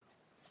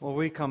Well,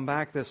 we come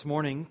back this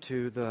morning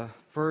to the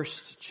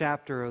first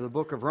chapter of the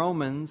book of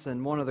Romans,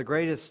 and one of the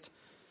greatest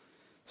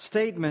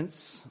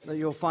statements that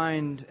you'll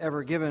find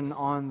ever given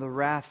on the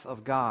wrath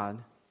of God.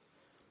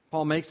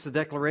 Paul makes the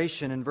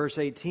declaration in verse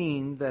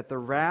 18 that the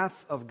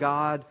wrath of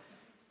God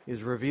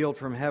is revealed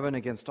from heaven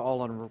against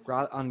all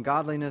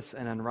ungodliness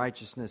and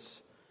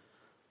unrighteousness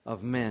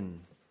of men.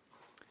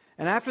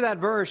 And after that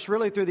verse,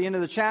 really through the end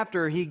of the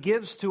chapter, he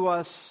gives to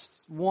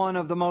us one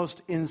of the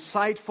most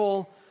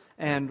insightful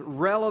and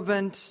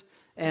relevant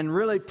and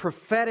really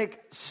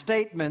prophetic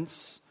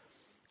statements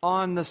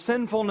on the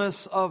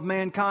sinfulness of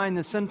mankind,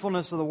 the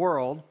sinfulness of the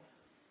world,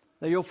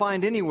 that you'll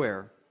find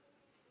anywhere.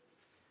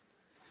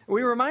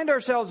 We remind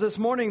ourselves this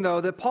morning,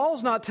 though, that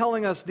Paul's not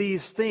telling us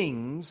these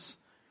things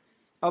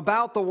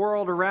about the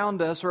world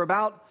around us or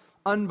about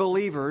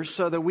unbelievers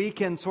so that we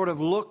can sort of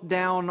look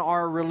down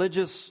our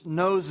religious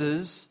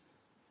noses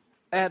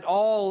at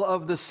all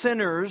of the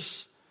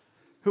sinners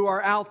who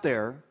are out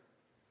there.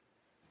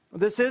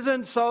 This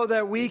isn't so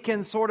that we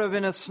can sort of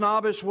in a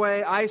snobbish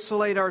way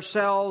isolate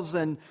ourselves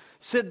and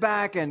sit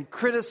back and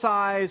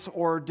criticize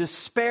or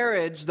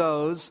disparage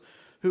those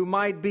who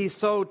might be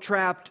so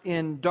trapped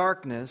in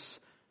darkness.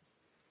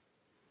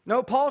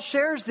 No, Paul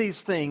shares these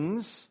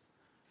things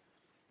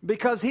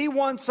because he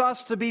wants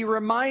us to be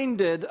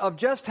reminded of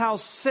just how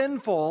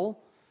sinful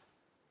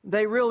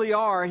they really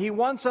are. He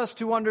wants us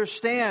to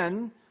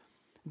understand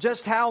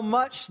just how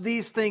much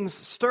these things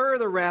stir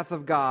the wrath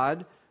of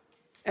God.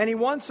 And he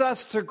wants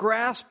us to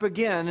grasp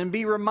again and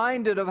be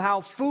reminded of how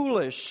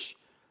foolish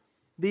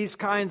these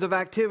kinds of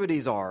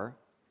activities are.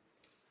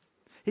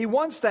 He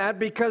wants that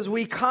because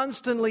we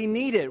constantly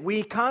need it.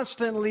 We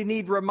constantly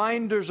need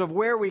reminders of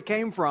where we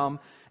came from,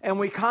 and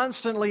we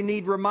constantly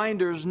need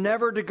reminders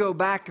never to go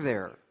back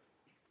there.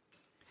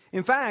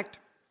 In fact,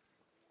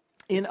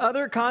 in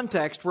other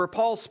contexts where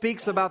Paul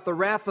speaks about the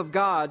wrath of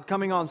God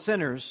coming on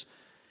sinners,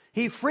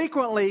 he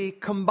frequently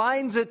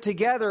combines it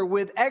together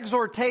with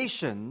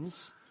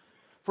exhortations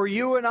for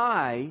you and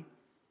I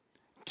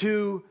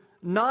to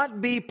not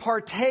be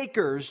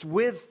partakers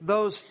with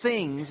those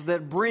things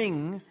that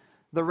bring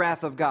the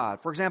wrath of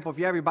God. For example, if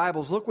you have your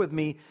Bibles, look with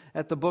me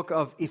at the book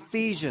of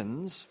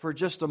Ephesians for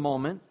just a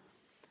moment.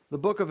 The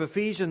book of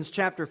Ephesians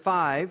chapter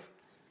 5.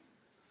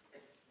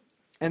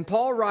 And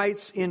Paul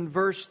writes in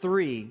verse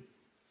 3,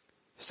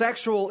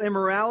 "Sexual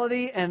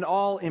immorality and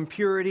all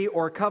impurity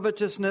or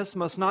covetousness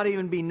must not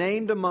even be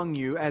named among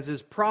you, as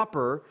is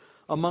proper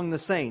among the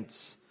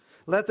saints.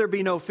 Let there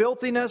be no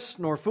filthiness,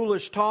 nor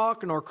foolish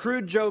talk, nor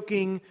crude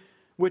joking,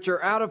 which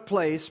are out of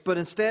place, but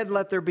instead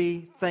let there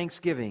be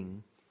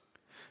thanksgiving.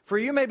 For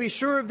you may be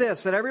sure of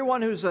this, that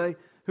everyone who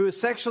is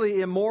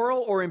sexually immoral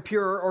or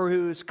impure, or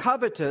who is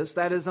covetous,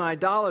 that is an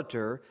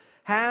idolater,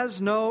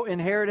 has no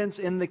inheritance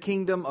in the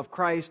kingdom of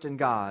Christ and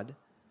God.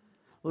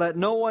 Let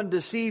no one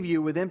deceive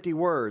you with empty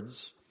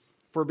words,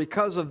 for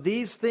because of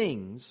these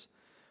things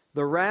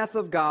the wrath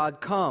of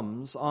God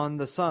comes on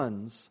the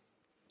sons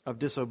of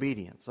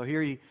disobedience." So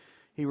here he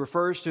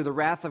refers to the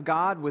wrath of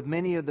God with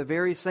many of the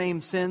very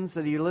same sins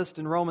that he lists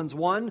in Romans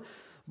 1.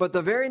 But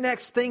the very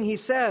next thing he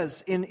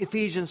says in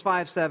Ephesians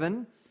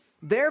 5:7,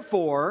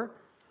 "Therefore,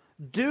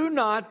 do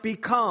not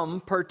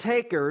become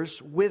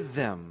partakers with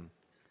them.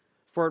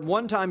 For at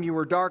one time you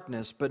were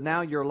darkness, but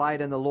now you're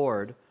light in the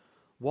Lord.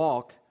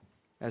 Walk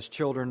as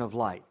children of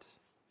light."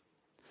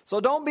 So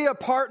don't be a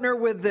partner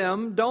with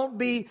them. Don't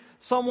be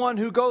someone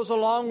who goes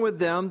along with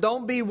them.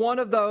 Don't be one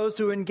of those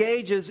who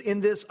engages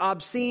in this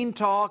obscene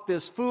talk,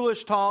 this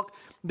foolish talk,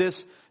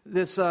 this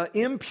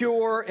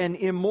impure and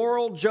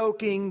immoral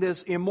joking,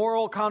 this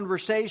immoral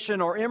conversation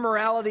or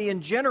immorality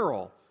in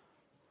general,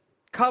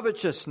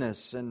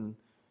 covetousness and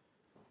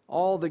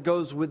all that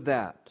goes with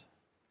that.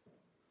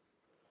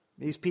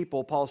 These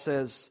people, Paul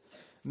says,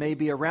 may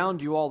be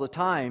around you all the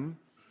time.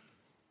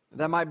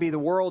 That might be the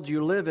world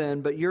you live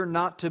in, but you're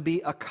not to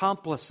be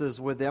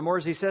accomplices with them. Or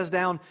as he says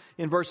down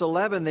in verse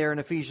 11 there in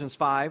Ephesians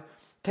 5,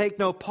 take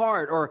no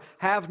part or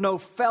have no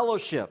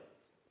fellowship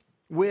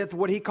with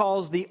what he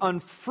calls the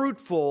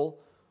unfruitful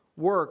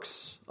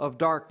works of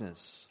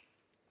darkness.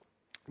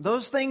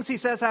 Those things, he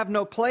says, have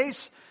no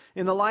place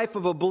in the life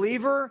of a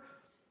believer.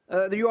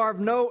 You have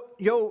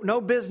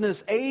no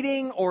business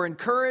aiding or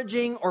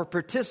encouraging or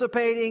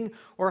participating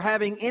or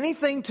having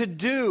anything to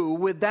do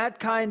with that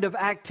kind of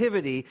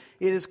activity.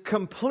 It is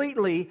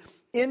completely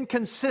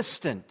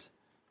inconsistent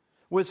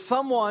with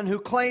someone who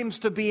claims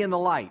to be in the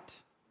light.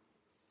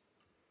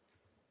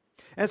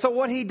 And so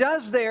what he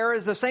does there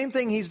is the same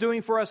thing he's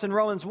doing for us in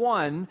Romans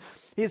 1,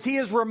 is he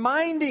is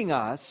reminding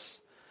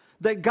us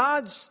that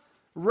God's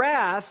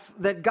wrath,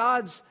 that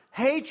God's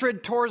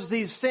hatred towards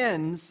these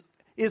sins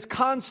is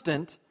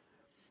constant.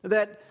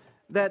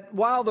 That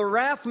while the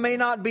wrath may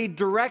not be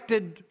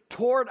directed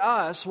toward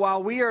us,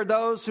 while we are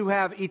those who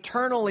have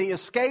eternally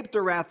escaped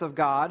the wrath of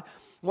God,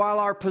 while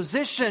our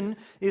position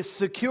is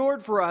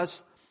secured for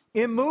us,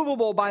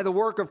 immovable by the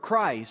work of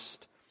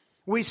Christ,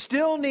 we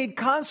still need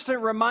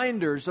constant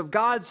reminders of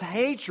God's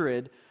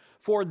hatred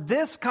for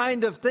this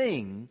kind of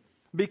thing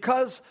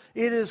because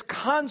it is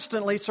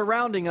constantly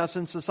surrounding us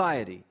in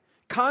society.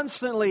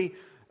 constantly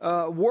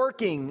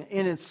working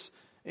in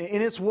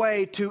its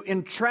way to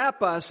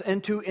entrap us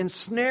and to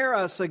ensnare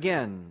us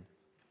again.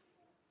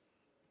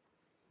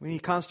 We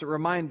need constant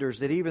reminders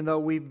that even though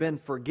we've been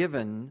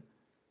forgiven,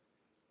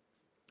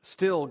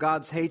 still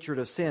God's hatred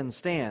of sin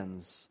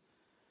stands.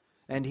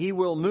 And He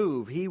will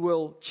move, He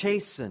will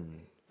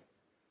chasten,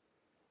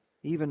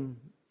 even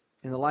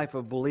in the life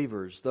of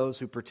believers, those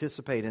who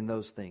participate in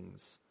those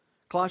things.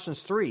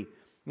 Colossians 3,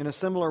 in a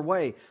similar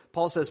way,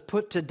 Paul says,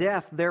 "Put to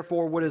death,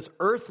 therefore, what is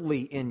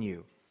earthly in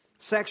you.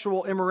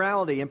 Sexual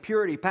immorality,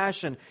 impurity,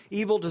 passion,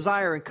 evil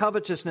desire, and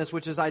covetousness,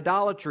 which is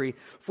idolatry.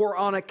 For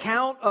on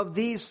account of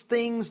these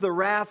things the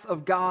wrath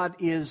of God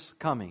is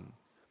coming."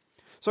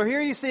 So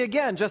here you see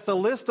again just a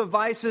list of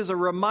vices, a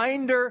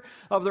reminder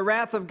of the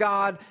wrath of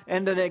God,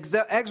 and an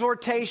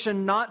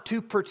exhortation not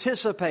to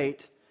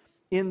participate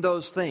in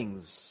those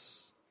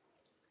things.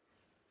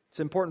 It's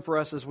important for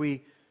us as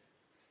we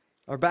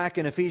are back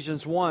in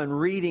Ephesians 1,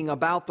 reading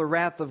about the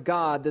wrath of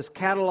God, this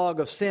catalog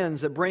of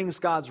sins that brings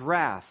God's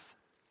wrath,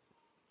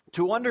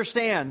 to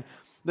understand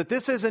that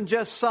this isn't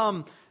just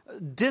some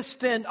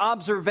distant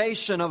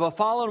observation of a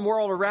fallen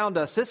world around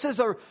us. This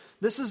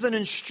is an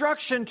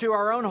instruction to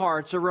our own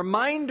hearts, a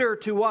reminder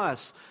to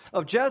us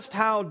of just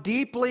how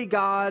deeply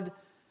God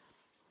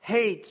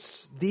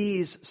hates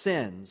these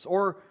sins.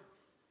 Or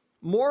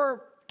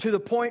more to the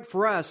point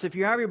for us, if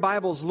you have your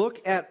Bibles,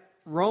 look at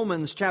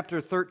Romans chapter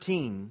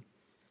 13.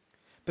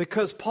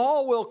 Because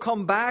Paul will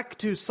come back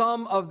to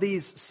some of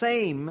these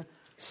same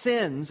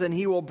sins and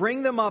he will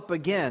bring them up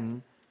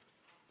again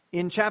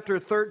in chapter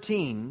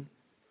 13,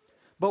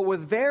 but with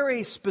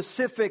very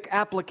specific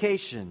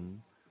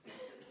application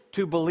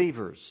to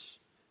believers.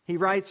 He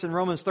writes in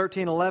Romans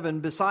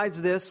 13:11,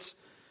 "Besides this,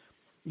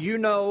 you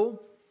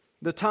know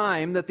the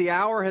time that the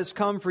hour has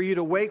come for you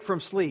to wake from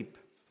sleep.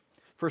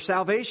 For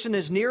salvation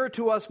is nearer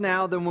to us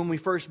now than when we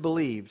first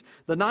believed.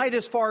 The night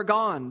is far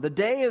gone, the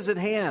day is at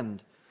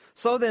hand.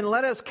 So then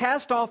let us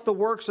cast off the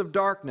works of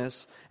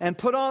darkness and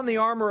put on the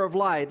armor of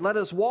light. Let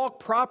us walk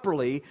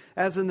properly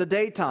as in the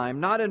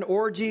daytime, not in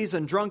orgies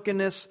and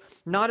drunkenness,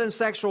 not in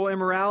sexual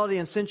immorality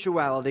and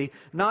sensuality,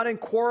 not in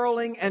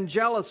quarreling and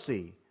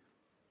jealousy.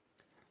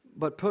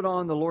 But put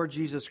on the Lord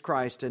Jesus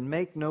Christ and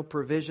make no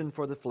provision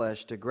for the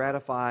flesh to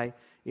gratify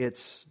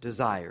its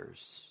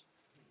desires."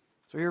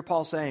 So here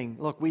Paul's saying,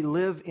 look, we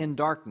live in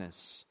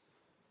darkness.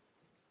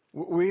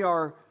 We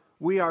are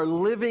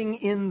living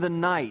in the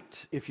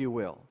night, if you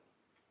will.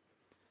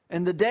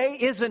 And the day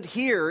isn't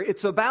here,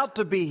 it's about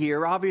to be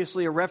here,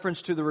 obviously a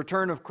reference to the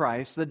return of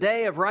Christ, the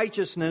day of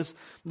righteousness,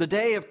 the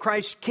day of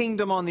Christ's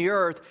kingdom on the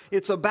earth.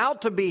 It's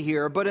about to be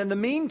here, but in the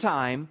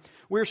meantime,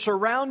 we're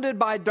surrounded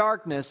by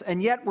darkness,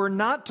 and yet we're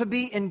not to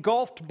be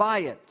engulfed by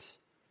it.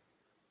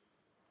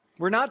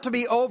 We're not to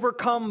be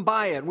overcome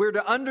by it. We're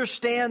to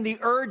understand the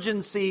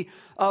urgency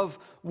of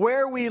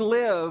where we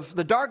live,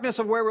 the darkness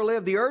of where we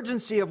live, the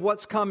urgency of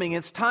what's coming.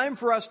 It's time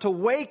for us to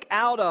wake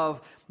out of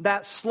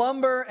that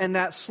slumber and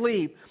that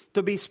sleep,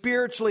 to be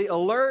spiritually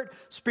alert,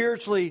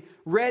 spiritually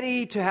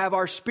ready, to have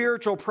our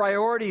spiritual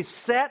priorities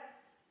set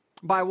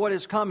by what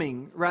is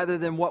coming rather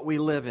than what we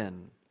live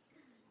in.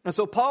 And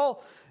so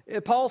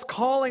Paul's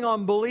calling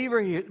on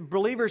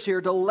believers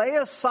here to lay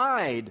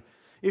aside,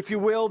 if you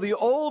will, the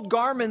old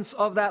garments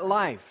of that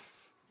life,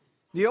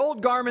 the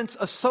old garments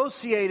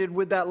associated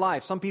with that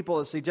life. Some people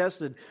have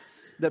suggested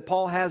that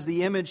Paul has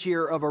the image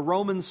here of a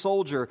Roman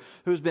soldier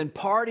who's been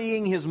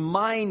partying his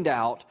mind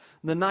out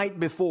the night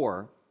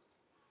before.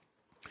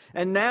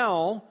 And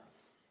now,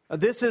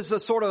 this is a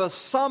sort of a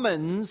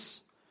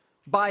summons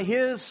by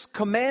his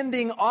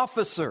commanding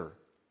officer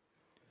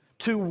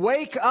to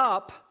wake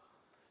up,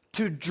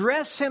 to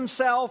dress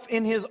himself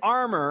in his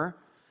armor,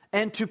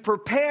 and to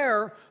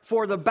prepare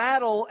for the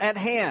battle at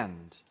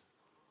hand.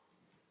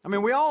 I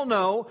mean, we all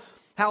know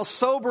how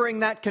sobering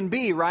that can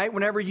be, right?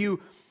 Whenever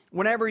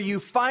you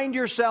find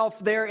yourself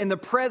there in the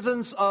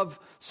presence of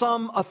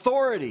some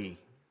authority.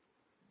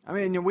 I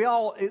mean, we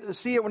all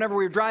see it whenever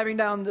we're driving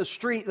down the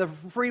street, the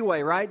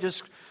freeway, right?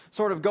 Just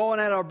sort of going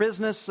at our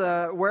business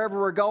wherever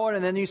we're going,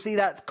 and then you see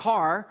that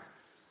car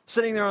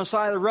sitting there on the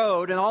side of the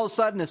road, and all of a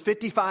sudden it's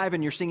 55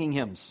 and you're singing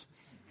hymns,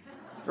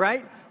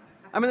 right?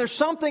 I mean, there's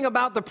something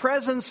about the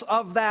presence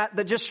of that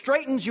just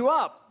straightens you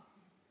up,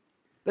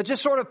 that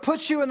just sort of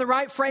puts you in the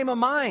right frame of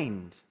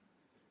mind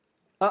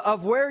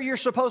of where you're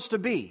supposed to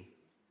be.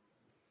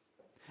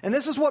 And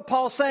this is what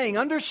Paul's saying.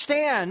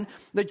 Understand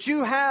that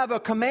you have a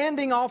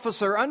commanding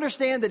officer.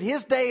 Understand that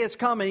his day is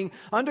coming.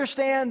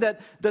 Understand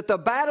that the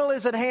battle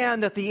is at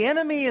hand, that the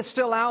enemy is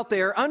still out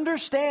there.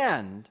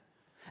 Understand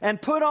and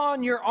put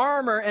on your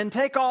armor and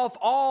take off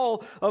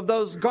all of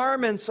those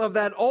garments of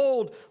that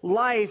old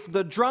life,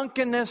 the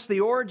drunkenness,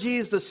 the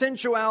orgies, the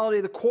sensuality,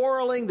 the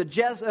quarreling,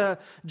 the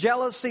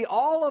jealousy,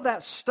 all of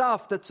that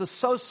stuff that's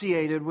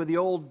associated with the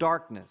old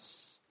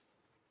darkness.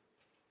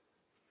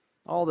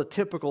 All the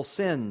typical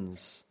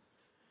sins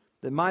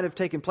that might have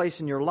taken place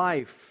in your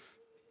life.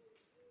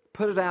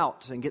 Put it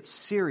out and get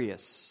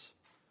serious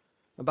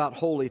about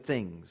holy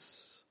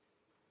things.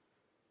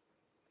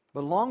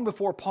 But long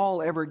before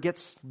Paul ever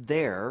gets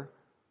there,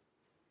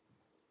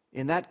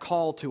 in that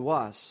call to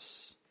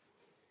us,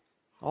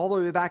 all the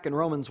way back in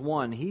Romans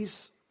 1,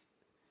 He's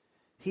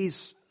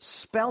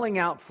spelling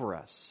out for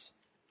us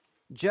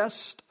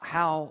just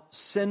how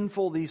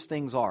sinful these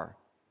things are.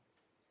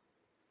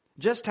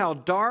 Just how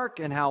dark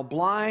and how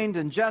blind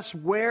and just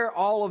where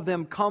all of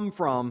them come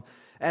from,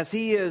 as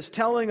He is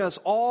telling us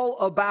all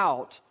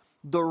about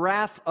the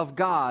wrath of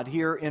God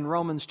here in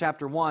Romans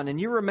chapter 1. And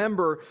you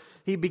remember,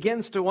 He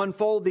begins to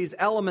unfold these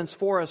elements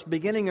for us,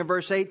 beginning in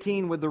verse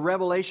 18 with the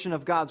revelation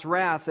of God's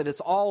wrath, that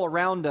it's all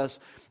around us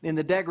in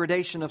the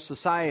degradation of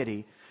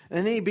society.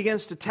 And then He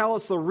begins to tell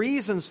us the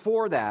reasons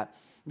for that,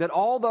 that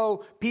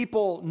although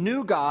people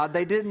knew God,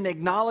 they didn't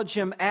acknowledge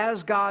Him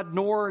as God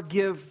nor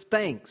give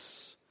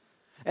thanks.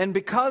 And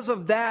because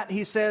of that,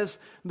 He says,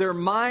 their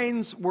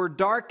minds were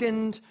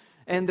darkened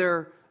and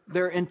their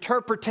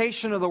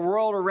interpretation of the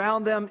world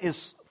around them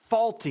is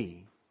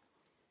faulty.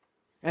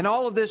 And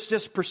all of this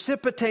just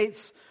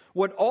precipitates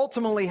what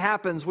ultimately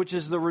happens, which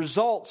is the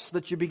results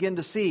that you begin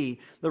to see,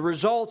 the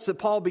results that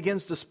Paul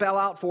begins to spell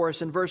out for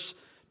us in verse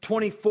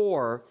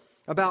 24,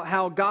 about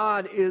how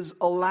God is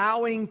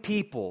allowing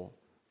people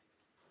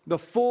the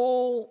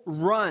full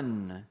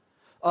run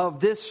of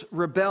this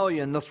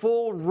rebellion, the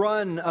full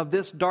run of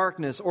this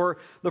darkness, or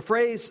the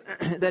phrase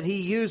that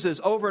he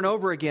uses over and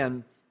over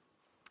again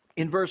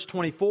in verse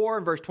 24,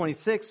 and verse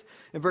 26,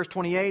 and verse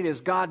 28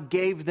 is God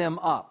gave them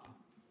up.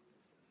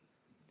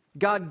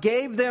 God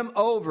gave them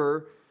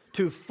over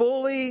to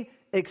fully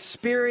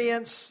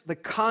experience the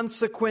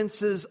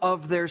consequences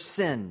of their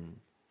sin.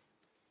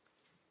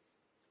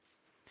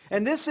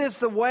 And this is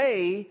the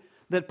way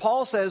that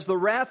Paul says the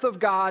wrath of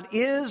God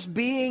is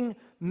being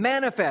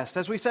manifest.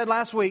 As we said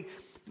last week,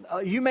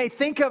 you may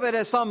think of it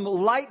as some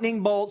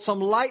lightning bolt,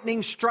 some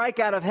lightning strike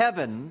out of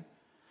heaven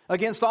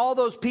against all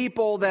those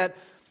people that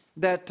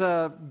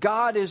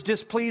God is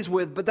displeased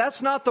with, but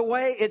that's not the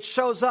way it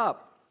shows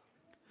up.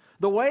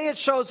 The way it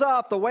shows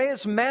up, the way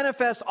it's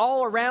manifest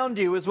all around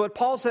you is what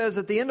Paul says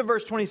at the end of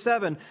verse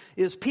 27,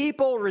 is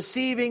people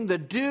receiving the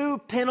due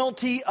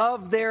penalty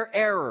of their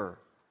error.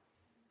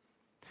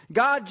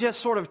 God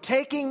just sort of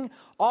taking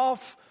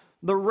off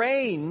the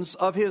reins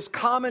of His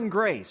common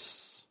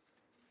grace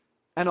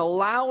and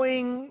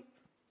allowing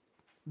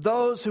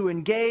those who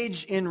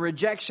engage in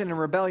rejection and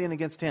rebellion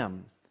against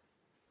Him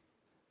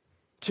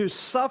to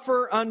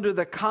suffer under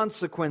the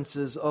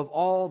consequences of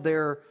all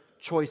their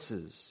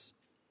choices.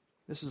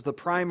 This is the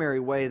primary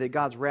way that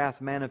God's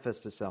wrath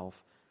manifests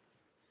itself.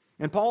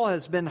 And Paul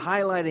has been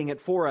highlighting it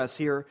for us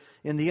here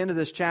in the end of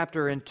this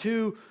chapter in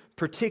two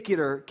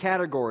particular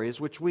categories,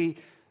 which we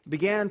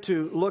began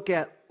to look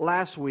at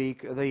last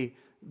week,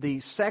 the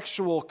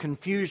sexual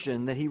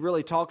confusion that he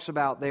really talks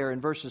about there in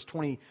verses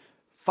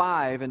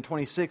 25 and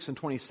 26 and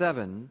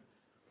 27.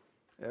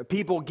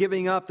 People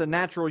giving up the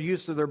natural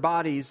use of their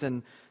bodies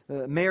and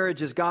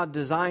marriage as God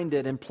designed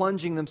it, and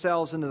plunging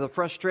themselves into the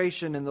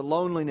frustration and the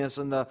loneliness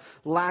and the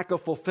lack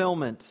of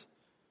fulfillment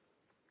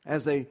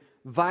as they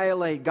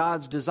violate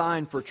God's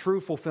design for true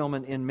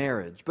fulfillment in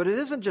marriage. But it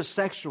isn't just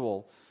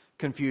sexual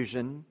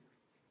confusion.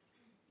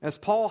 As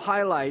Paul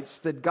highlights,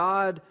 that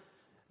God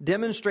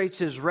demonstrates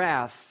His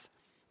wrath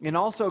in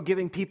also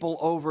giving people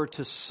over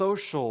to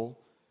social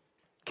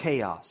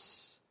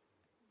chaos.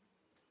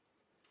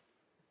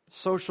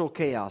 Social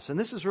chaos. And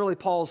this is really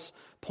Paul's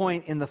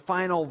point in the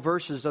final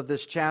verses of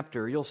this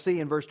chapter. You'll see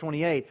in verse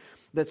 28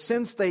 that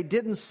since they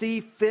didn't see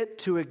fit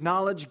to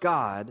acknowledge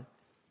God,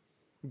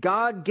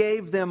 God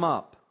gave them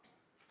up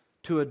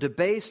to a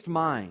debased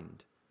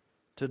mind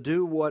to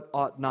do what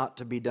ought not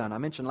to be done. I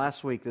mentioned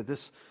last week that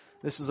this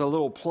is a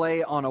little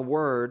play on a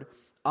word,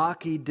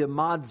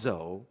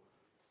 akidemazo,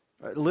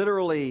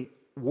 literally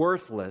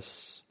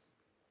worthless,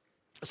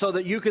 so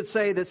that you could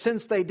say that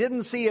since they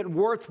didn't see it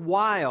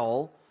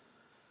worthwhile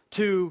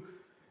to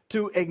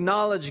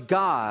acknowledge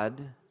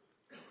God,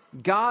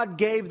 God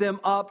gave them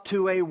up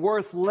to a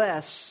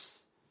worthless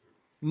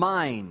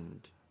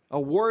mind. A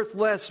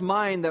worthless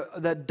mind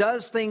that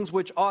does things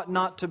which ought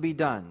not to be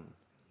done.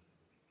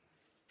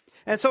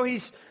 And so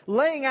he's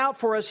laying out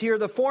for us here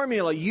the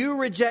formula. You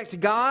reject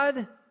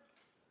God,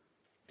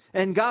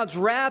 and God's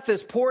wrath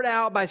is poured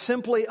out by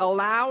simply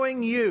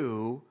allowing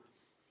you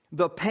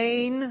the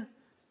pain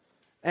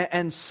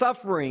and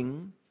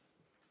suffering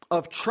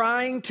of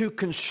trying to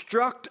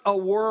construct a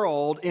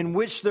world in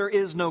which there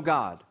is no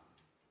God.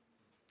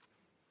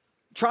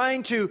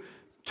 Trying to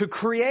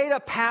create a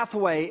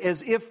pathway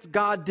as if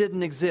God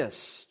didn't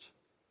exist.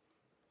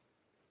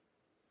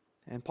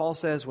 And Paul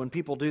says when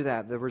people do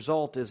that, the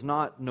result is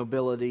not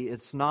nobility,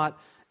 it's not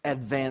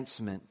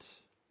advancement,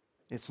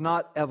 it's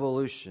not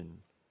evolution.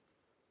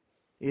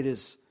 It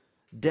is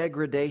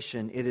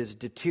degradation, it is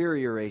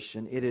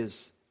deterioration, it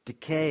is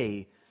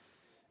decay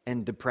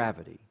and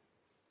depravity.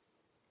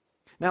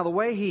 Now, the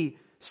way he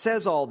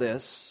says all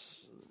this,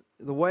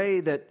 the way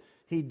that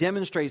he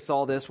demonstrates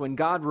all this, when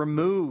God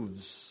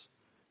removes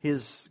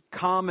His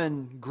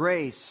common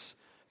grace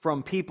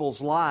from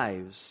people's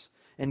lives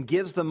and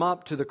gives them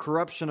up to the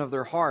corruption of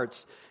their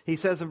hearts, he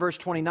says in verse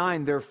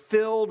 29, they're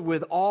filled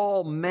with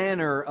all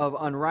manner of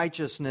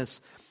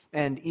unrighteousness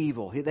and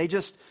evil. They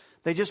just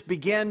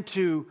begin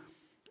to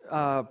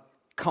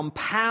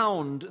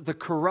compound the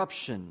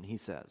corruption, he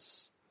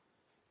says,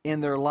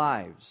 in their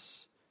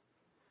lives.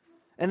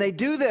 And they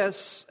do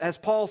this, as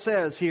Paul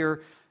says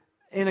here,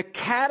 in a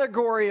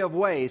category of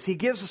ways. He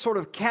gives a sort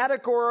of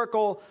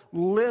categorical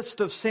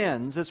list of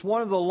sins. It's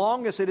one of the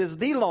longest, it is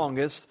the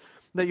longest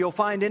that you'll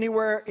find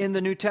anywhere in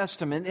the New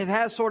Testament. It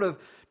has sort of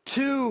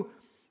two,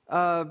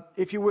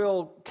 if you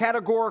will,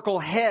 categorical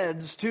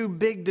heads, two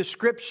big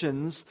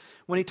descriptions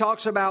when he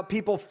talks about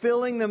people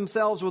filling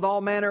themselves with all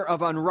manner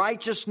of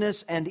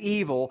unrighteousness and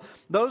evil.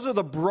 Those are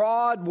the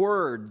broad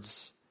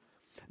words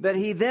that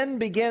he then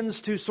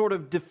begins to sort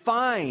of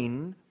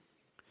define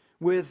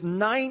with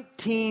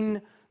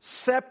 19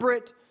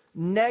 separate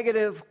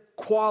negative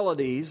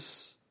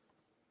qualities.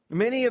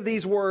 Many of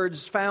these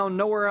words found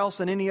nowhere else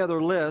in any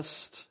other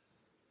list,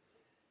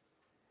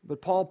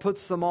 but Paul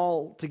puts them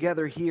all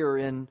together here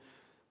in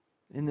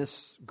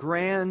this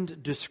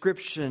grand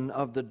description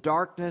of the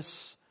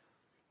darkness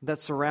that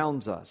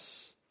surrounds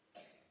us.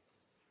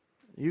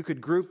 You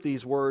could group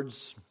these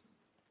words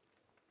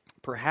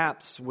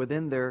perhaps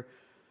within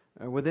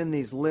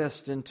these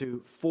lists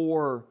into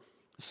 4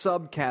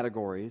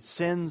 subcategories: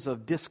 sins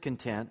of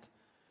discontent,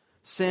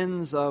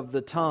 sins of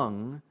the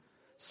tongue,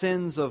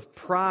 sins of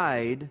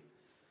pride,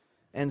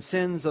 and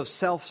sins of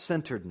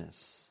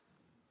self-centeredness.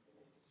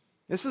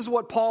 This is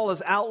what Paul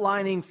is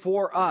outlining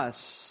for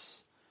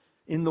us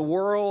in the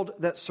world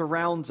that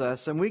surrounds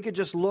us. And we could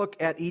just look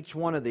at each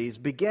one of these,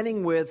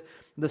 beginning with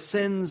the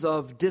sins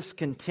of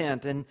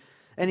discontent. And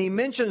he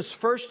mentions,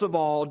 first of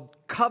all,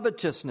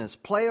 covetousness.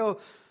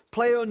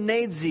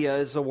 Pleonasia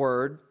is the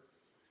word.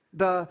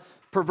 The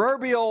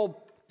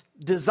proverbial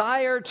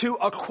desire to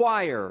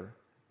acquire.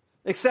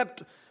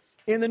 Except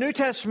in the New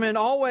Testament,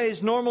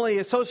 always normally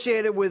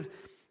associated with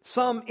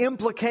some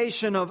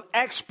implication of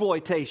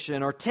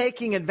exploitation or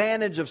taking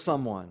advantage of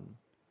someone.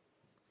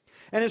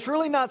 And it's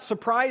really not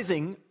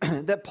surprising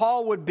that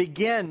Paul would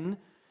begin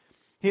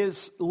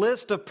his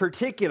list of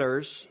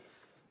particulars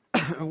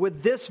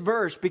with this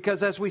verse,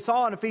 because as we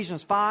saw in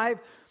Ephesians 5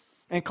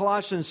 and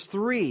Colossians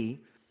 3,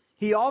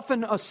 he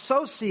often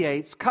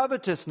associates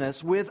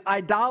covetousness with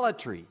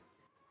idolatry.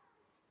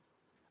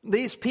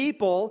 These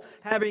people,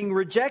 having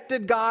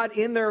rejected God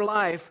in their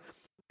life,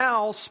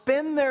 now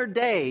spend their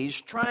days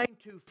trying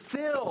to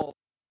fill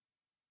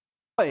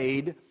the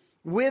void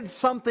with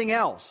something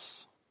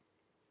else.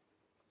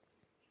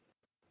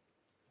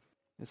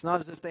 It's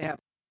not as if they have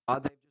a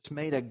God, they've just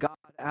made a God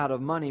out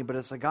of money, but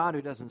it's a God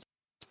who doesn't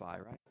satisfy,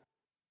 right?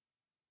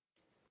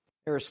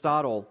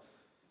 Aristotle,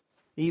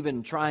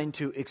 even trying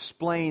to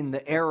explain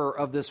the error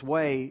of this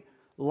way,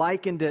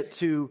 likened it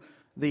to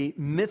the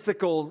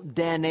mythical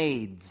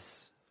Danaids.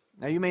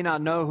 Now, you may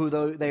not know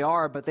who they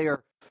are, but they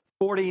are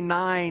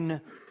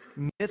 49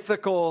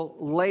 mythical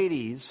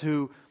ladies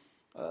who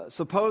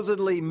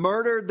supposedly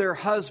murdered their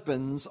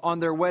husbands on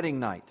their wedding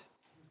night.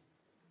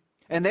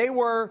 And they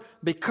were,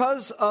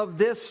 because of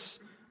this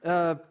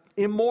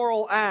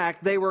immoral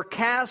act, they were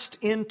cast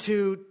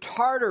into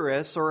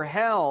Tartarus, or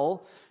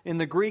hell in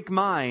the Greek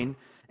mind,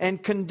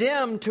 and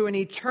condemned to an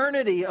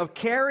eternity of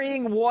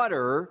carrying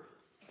water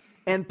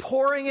and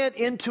pouring it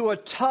into a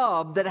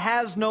tub that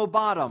has no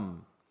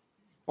bottom,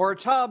 or a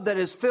tub that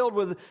is filled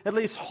with at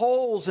least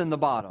holes in the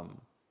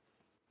bottom.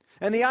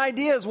 And the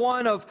idea is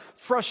one of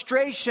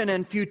frustration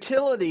and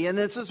futility. And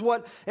this is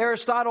what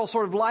Aristotle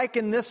sort of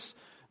likened this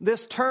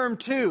term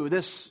to.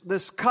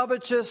 This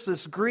covetous,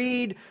 this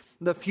greed,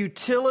 the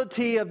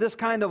futility of this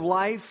kind of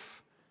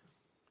life.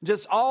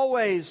 Just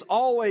always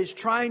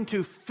trying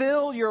to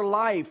fill your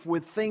life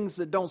with things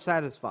that don't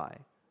satisfy.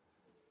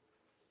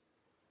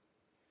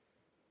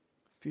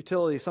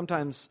 Futility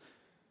sometimes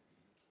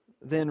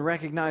then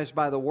recognized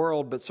by the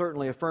world, but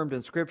certainly affirmed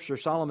in Scripture.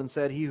 Solomon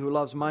said, "He who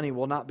loves money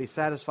will not be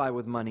satisfied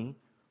with money,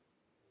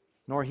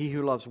 nor he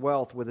who loves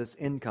wealth with its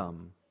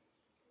income.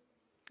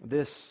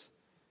 This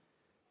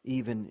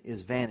even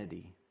is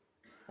vanity,"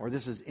 or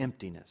this is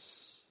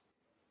emptiness.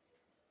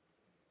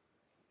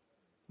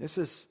 This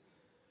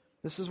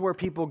is where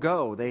people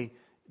go.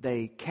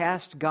 They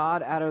cast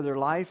God out of their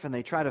life and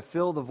they try to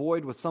fill the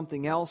void with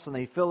something else, and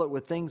they fill it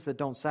with things that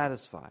don't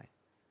satisfy.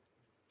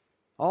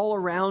 All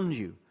around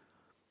you,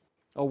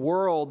 a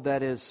world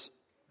that is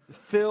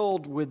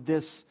filled with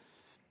this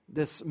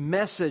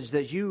message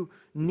that you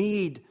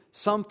need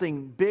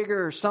something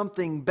bigger,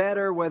 something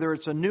better, whether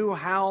it's a new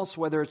house,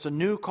 whether it's a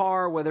new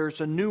car, whether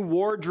it's a new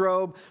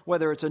wardrobe,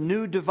 whether it's a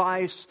new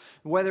device,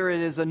 whether it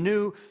is a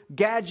new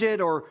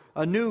gadget or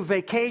a new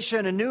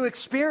vacation, a new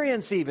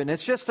experience even.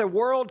 It's just a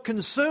world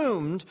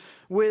consumed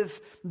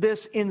with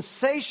this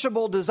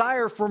insatiable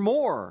desire for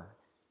more.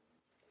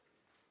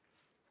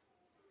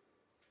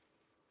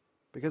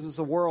 Because it's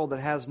a world that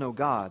has no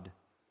God.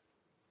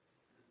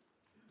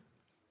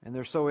 And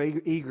they're so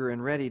eager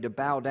and ready to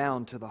bow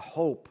down to the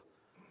hope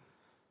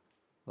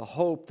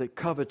that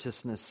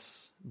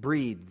covetousness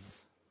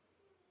breeds.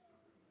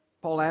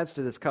 Paul adds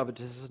to this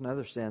covetousness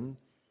another sin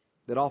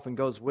that often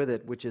goes with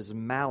it, which is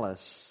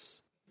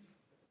malice.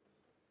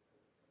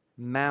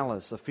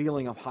 malice, a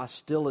feeling of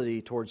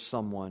hostility towards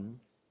someone,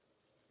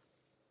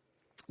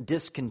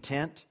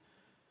 discontent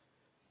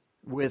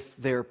with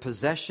their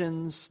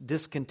possessions,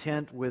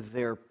 discontent with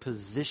their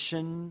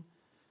position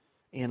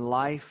in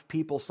life.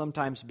 People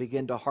sometimes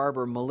begin to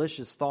harbor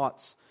malicious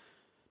thoughts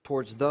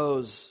towards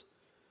those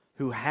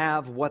who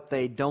have what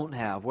they don't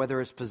have,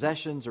 whether it's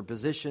possessions or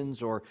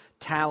positions or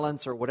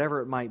talents or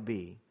whatever it might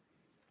be.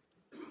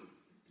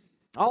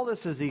 All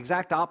this is the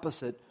exact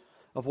opposite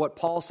of what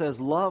Paul says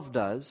love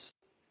does.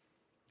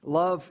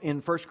 Love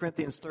in 1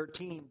 Corinthians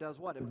 13 does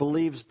what? It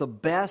believes the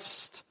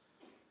best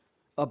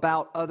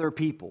about other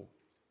people.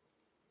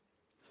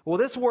 Well,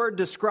 this word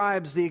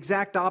describes the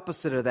exact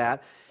opposite of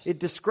that. It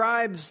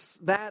describes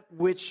that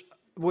which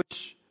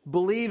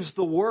believes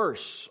the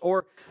worst.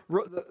 Or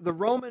the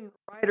Roman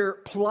writer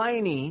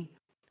Pliny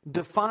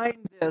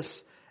defined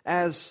this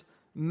as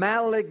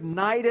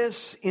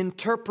malignitas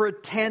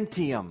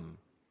interpretantium,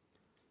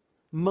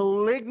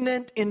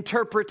 malignant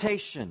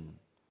interpretation.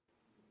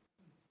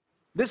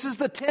 This is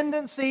the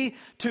tendency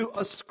to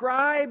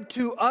ascribe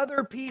to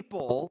other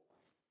people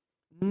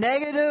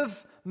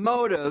negative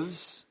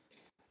motives,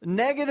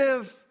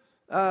 negative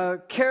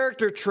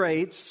character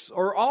traits,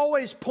 or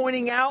always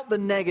pointing out the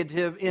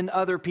negative in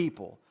other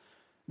people.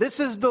 This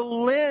is the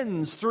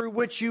lens through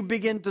which you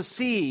begin to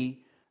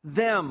see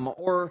them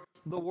or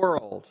the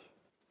world.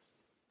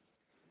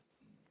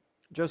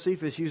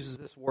 Josephus uses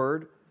this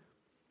word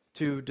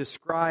to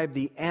describe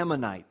the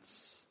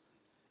Ammonites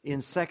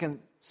in 2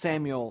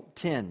 Samuel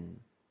 10,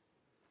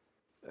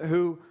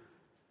 who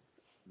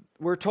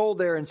we're told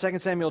there in 2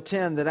 Samuel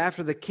 10 that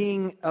after the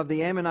king of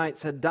the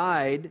Ammonites had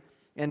died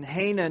and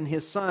Hanun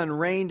his son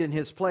reigned in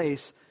his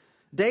place,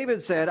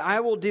 David said, I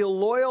will deal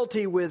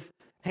loyalty with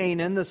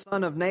Hanun the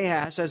son of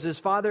Nahash as his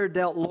father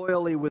dealt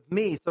loyally with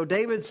me. So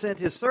David sent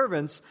his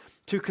servants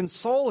to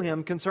console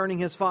him concerning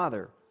his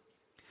father.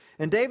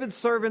 And David's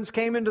servants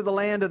came into the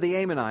land of the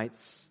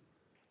Ammonites.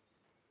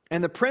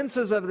 And the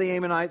princes of the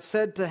Ammonites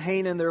said to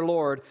Hanun their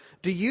lord,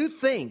 do you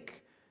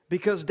think,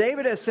 because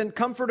David has sent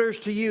comforters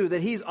to you,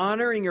 that he's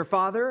honoring your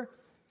father?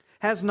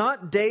 Has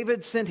not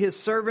David sent his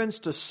servants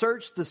to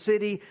search the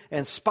city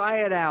and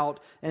spy it out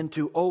and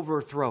to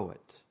overthrow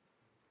it?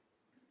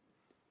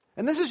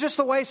 And this is just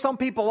the way some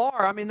people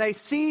are. I mean, they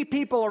see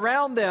people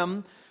around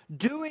them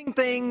doing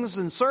things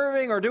and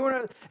serving or doing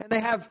it, and they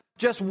have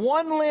just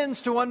one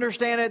lens to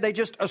understand it. They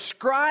just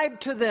ascribe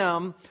to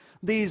them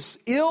these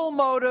ill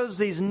motives,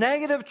 these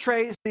negative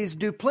traits, these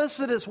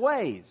duplicitous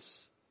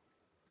ways.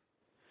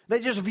 They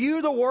just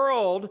view the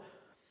world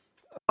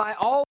by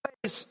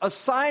always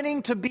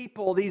assigning to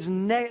people these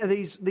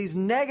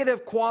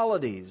negative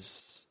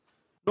qualities.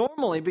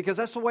 Normally, because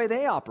that's the way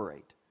they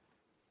operate.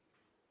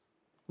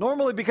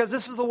 Normally, because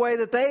this is the way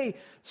that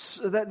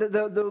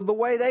the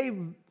way they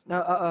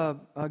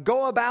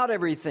go about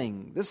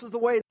everything. This is the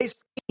way they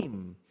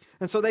scheme.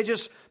 And so they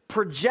just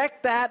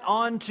project that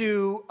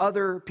onto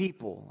other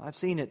people. I've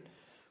seen it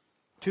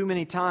too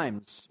many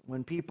times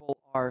when people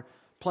are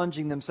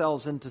plunging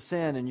themselves into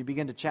sin and you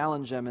begin to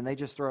challenge them and they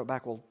just throw it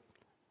back, well,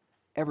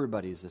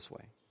 everybody's this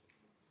way.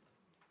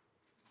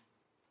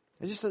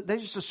 They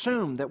just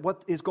assume that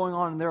what is going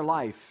on in their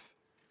life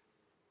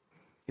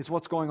is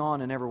what's going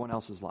on in everyone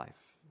else's life.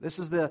 This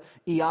is the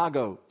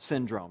Iago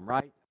syndrome,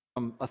 right?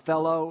 From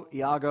Othello,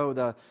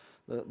 Iago,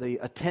 the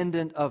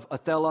attendant of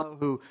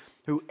Othello,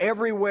 who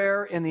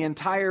everywhere in the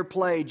entire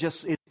play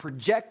just is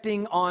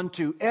projecting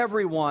onto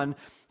everyone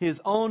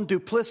his own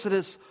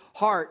duplicitous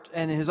heart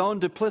and his own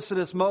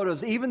duplicitous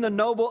motives. Even the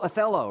noble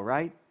Othello,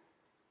 right?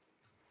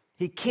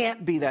 He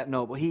can't be that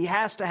noble. He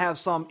has to have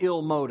some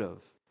ill motive.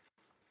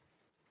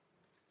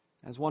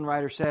 As one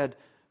writer said,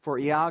 for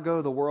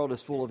Iago, the world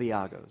is full of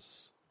Iagos.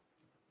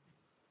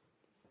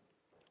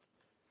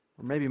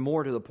 Or maybe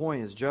more to the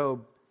point is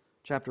Job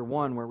chapter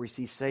 1, where we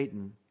see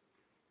Satan.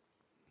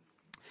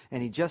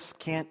 And he just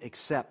can't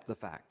accept the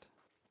fact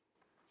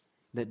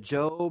that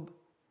Job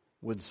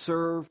would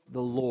serve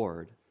the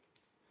Lord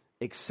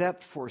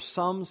except for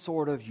some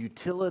sort of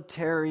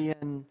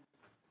utilitarian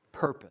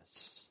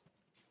purpose.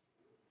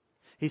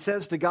 He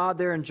says to God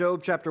there in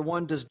Job chapter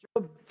 1, does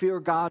Job fear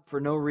God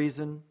for no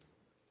reason?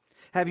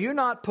 Have you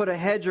not put a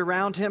hedge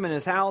around him and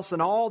his house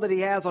and all that he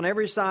has on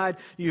every side?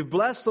 You've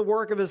blessed the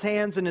work of his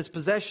hands, and his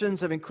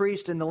possessions have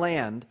increased in the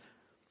land.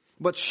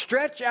 But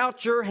stretch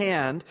out your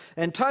hand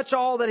and touch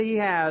all that he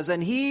has,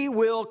 and he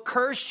will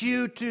curse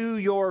you to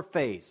your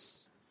face.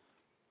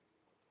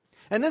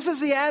 And this is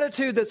the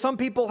attitude that some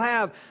people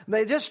have.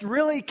 They just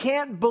really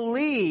can't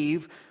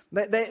believe,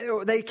 that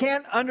they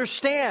can't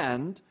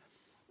understand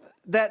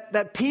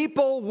that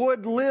people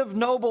would live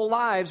noble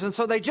lives. And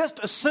so they just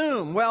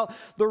assume, well,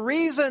 the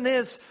reason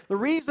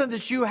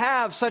that you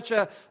have such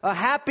a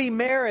happy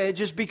marriage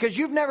is because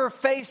you've never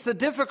faced the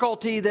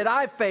difficulty that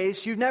I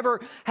faced. You've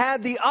never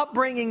had the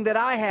upbringing that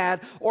I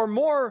had. Or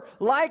more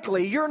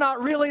likely, you're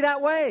not really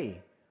that way.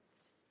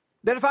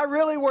 That if I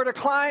really were to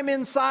climb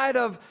inside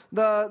of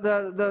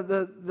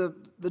the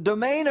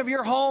domain of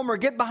your home or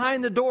get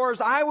behind the doors,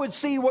 I would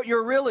see what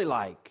you're really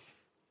like.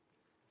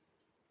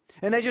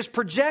 And they just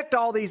project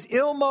all these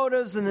ill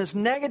motives and this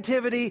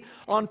negativity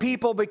on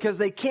people because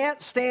they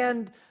can't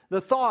stand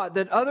the thought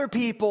that other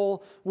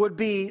people would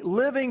be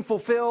living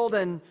fulfilled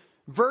and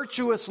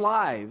virtuous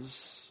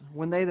lives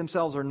when they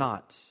themselves are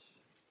not.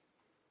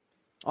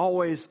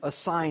 Always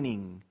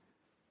assigning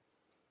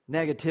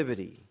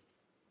negativity.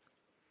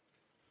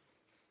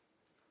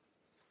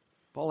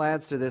 Paul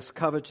adds to this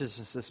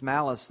covetousness, this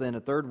malice, then a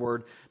third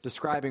word,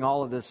 describing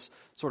all of this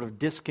sort of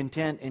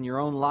discontent in your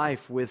own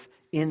life with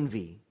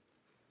envy.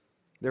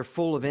 They're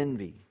full of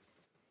envy.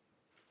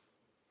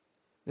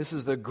 This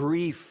is the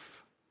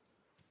grief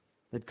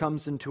that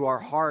comes into our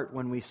heart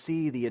when we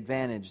see the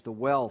advantage, the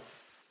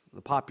wealth,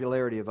 the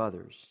popularity of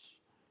others.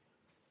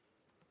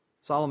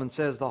 Solomon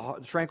says, the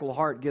tranquil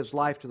heart gives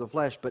life to the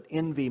flesh, but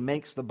envy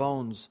makes the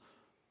bones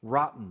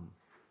rotten.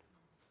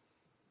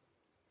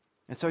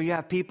 And so you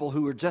have people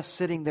who are just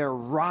sitting there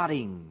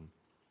rotting.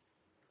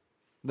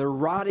 They're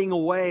rotting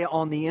away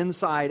on the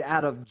inside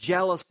out of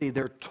jealousy.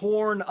 They're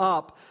torn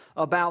up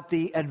about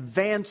the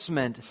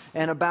advancement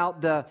and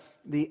about the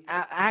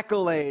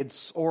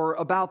accolades or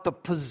about the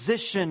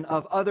position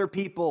of other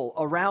people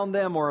around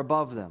them or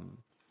above them.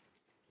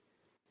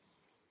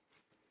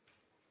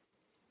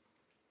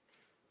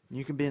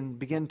 You can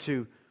begin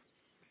to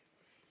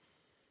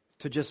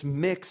just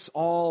mix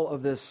all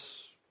of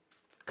this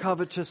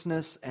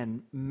covetousness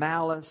and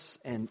malice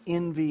and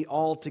envy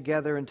all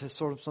together into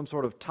some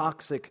sort of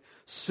toxic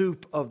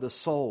soup of the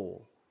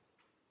soul.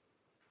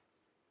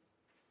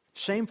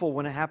 Shameful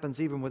when it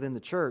happens even within the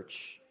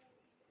church.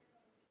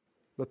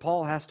 But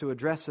Paul has to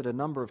address it a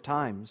number of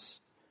times.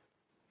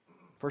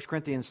 1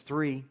 Corinthians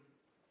 3,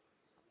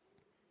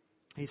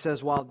 he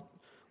says,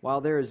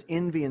 While there is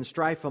envy and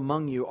strife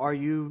among you, are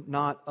you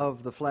not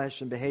of the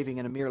flesh and behaving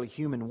in a merely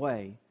human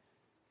way?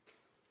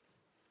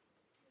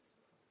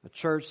 A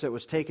church that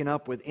was taken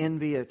up with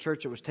envy, a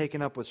church that was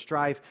taken up with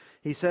strife.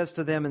 He says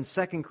to them in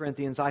 2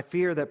 Corinthians, I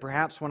fear that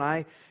perhaps when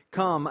I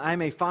come, I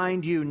may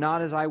find you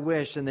not as I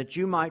wish, and that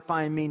you might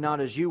find me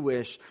not as you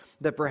wish,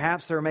 that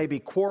perhaps there may be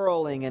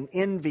quarreling and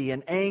envy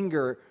and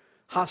anger,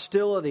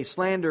 hostility,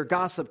 slander,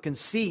 gossip,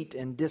 conceit,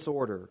 and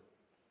disorder.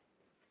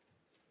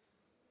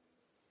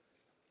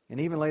 And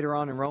even later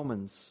on in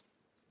Romans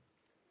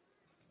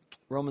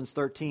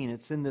 13,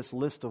 it's in this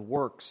list of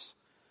works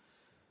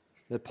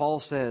that Paul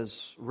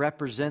says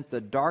represent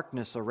the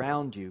darkness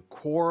around you,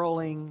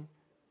 quarreling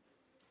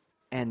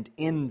and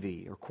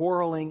envy, or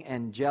quarreling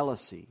and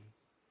jealousy.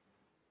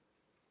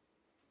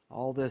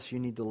 All this you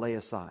need to lay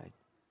aside.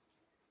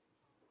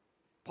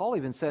 Paul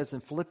even says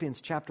in Philippians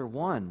chapter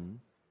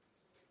 1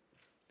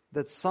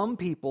 that some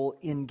people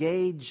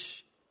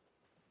engage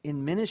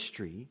in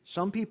ministry,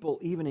 some people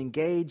even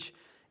engage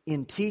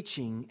in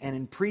teaching and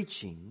in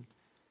preaching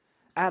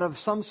out of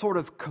some sort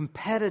of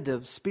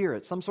competitive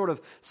spirit, some sort of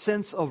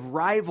sense of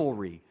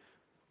rivalry,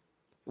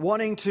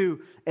 wanting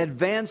to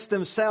advance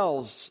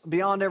themselves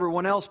beyond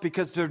everyone else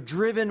because they're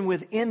driven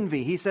with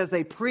envy. He says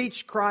they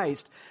preach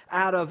Christ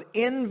out of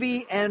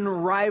envy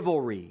and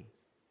rivalry.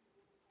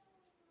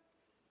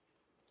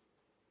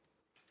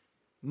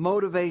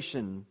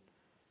 Motivation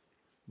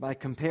by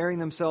comparing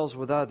themselves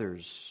with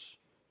others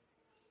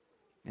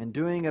and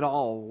doing it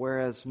all,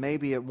 whereas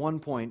maybe at one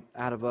point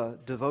out of a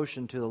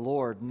devotion to the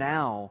Lord,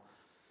 now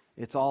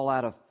it's all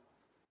out of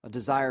a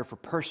desire for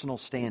personal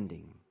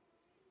standing,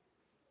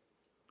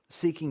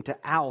 seeking to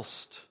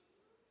oust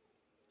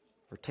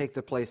or take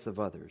the place of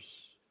others.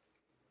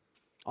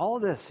 All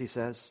of this, he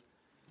says,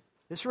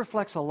 this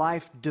reflects a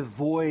life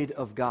devoid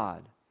of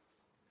God.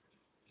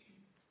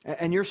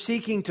 And you're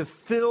seeking to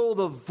fill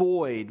the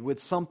void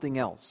with something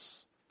else.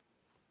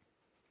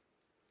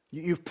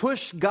 You've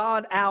pushed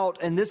God out,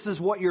 and this is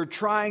what you're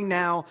trying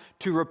now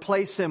to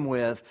replace Him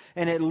with.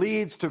 And it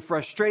leads to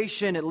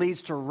frustration. It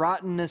leads to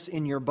rottenness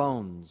in your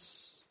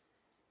bones.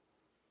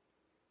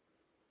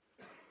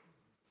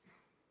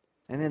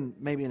 And then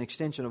maybe an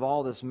extension of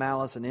all this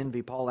malice and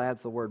envy, Paul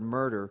adds the word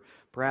murder.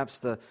 Perhaps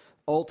the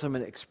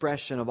ultimate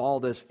expression of all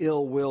this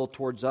ill will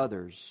towards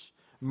others.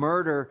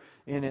 Murder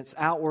in its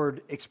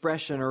outward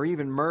expression, or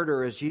even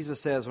murder, as Jesus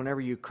says,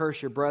 whenever you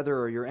curse your brother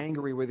or you're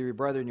angry with your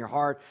brother in your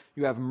heart,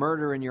 you have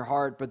murder in your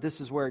heart. But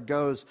this is where it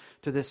goes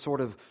to this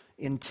sort of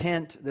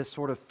intent, this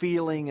sort of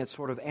feeling, this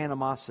sort of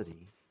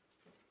animosity.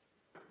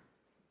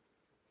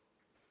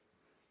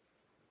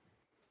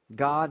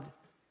 God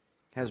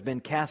has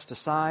been cast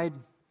aside,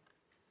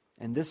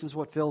 and this is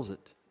what fills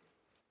it.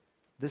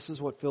 This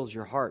is what fills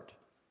your heart.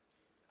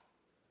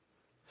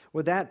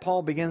 With that,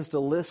 Paul begins to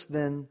list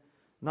then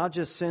not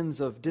just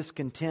sins of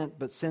discontent,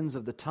 but sins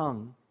of the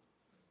tongue.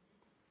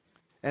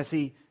 As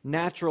he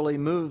naturally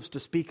moves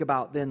to speak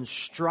about then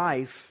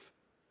strife,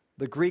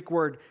 the Greek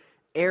word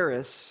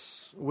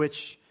eris,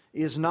 which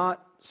is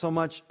not so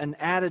much an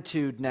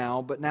attitude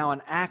now, but now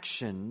an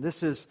action.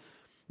 This is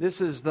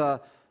the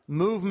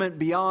movement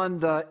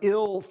beyond the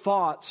ill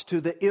thoughts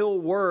to the ill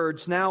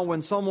words. Now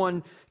when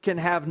someone can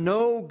have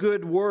no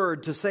good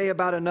word to say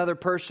about another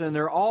person,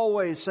 they're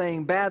always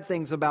saying bad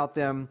things about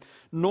them,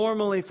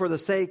 normally for the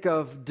sake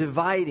of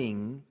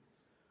dividing.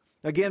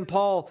 Again,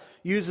 Paul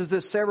uses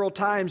this several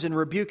times in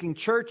rebuking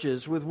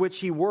churches with which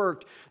he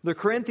worked. The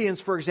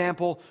Corinthians, for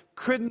example,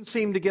 couldn't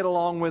seem to get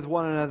along with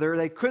one another.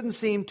 They couldn't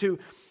seem to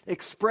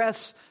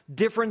express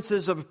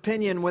differences of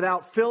opinion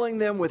without filling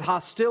them with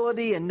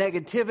hostility and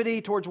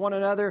negativity towards one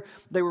another.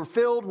 They were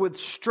filled with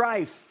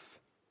strife,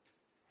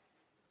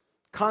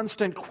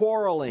 constant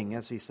quarreling,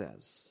 as he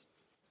says.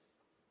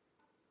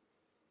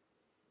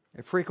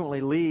 It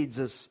frequently leads,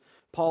 as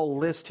Paul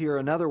lists here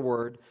another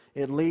word,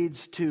 it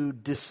leads to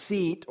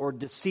deceit or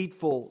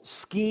deceitful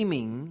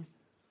scheming.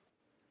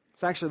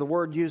 It's actually the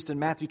word used in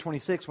Matthew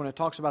 26 when it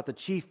talks about the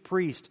chief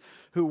priest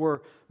who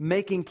were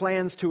making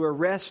plans to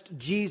arrest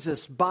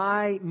Jesus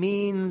by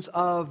means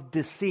of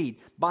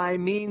deceit, by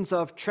means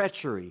of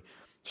treachery.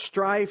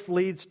 Strife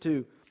leads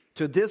to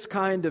this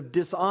kind of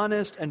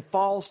dishonest and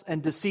false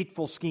and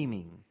deceitful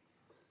scheming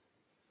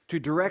to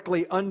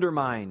directly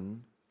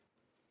undermine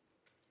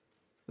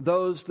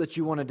those that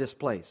you want to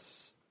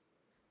displace,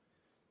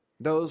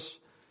 those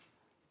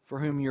for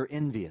whom you're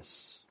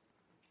envious.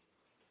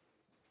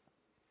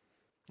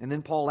 And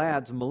then Paul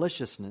adds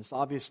maliciousness.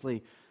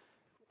 Obviously,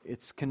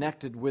 it's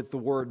connected with the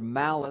word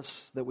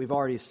malice that we've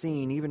already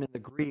seen. Even in the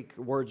Greek,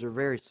 words are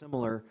very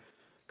similar,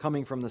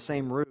 coming from the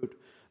same root.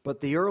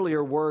 But the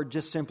earlier word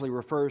just simply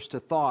refers to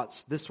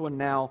thoughts. This one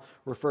now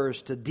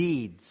refers to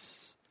deeds.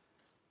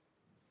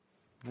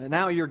 And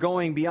now you're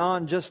going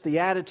beyond just the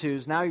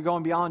attitudes. Now you're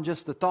going beyond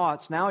just the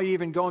thoughts. Now you're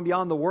even going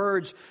beyond the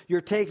words. You're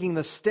taking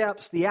the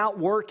steps, the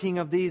outworking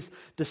of these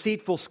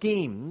deceitful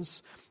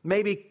schemes,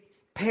 maybe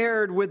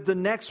paired with the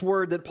next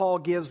word that Paul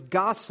gives,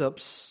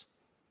 gossips.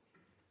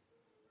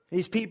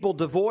 These people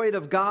devoid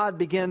of God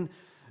begin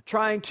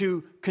trying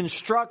to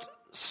construct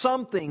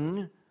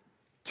something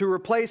to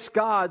replace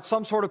God,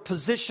 some sort of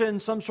position,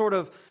 some sort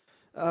of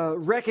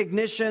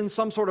recognition,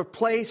 some sort of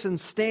place and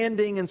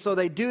standing. And so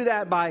they do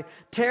that by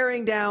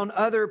tearing down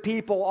other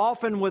people,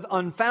 often with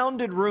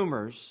unfounded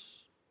rumors,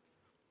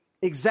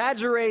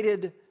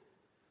 exaggerated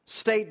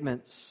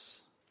statements,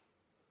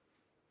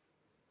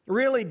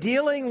 really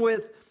dealing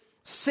with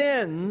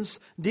sins,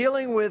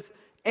 dealing with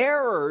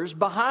errors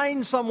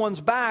behind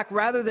someone's back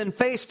rather than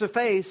face to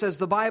face as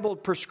the Bible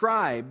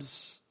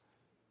prescribes.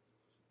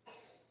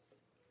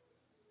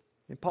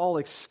 And Paul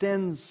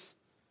extends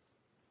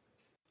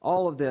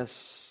all of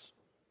this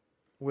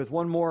with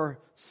one more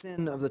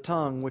sin of the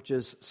tongue, which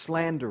is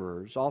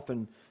slanderers,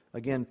 often,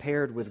 again,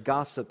 paired with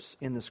gossips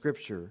in the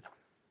Scripture.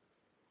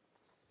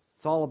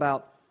 It's all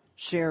about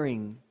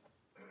sharing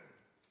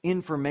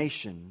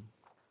information,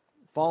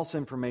 false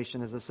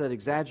information, as I said,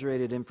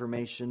 exaggerated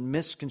information,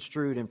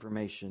 misconstrued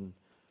information,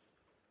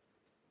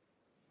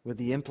 with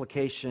the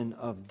implication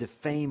of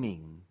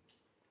defaming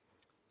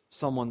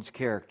someone's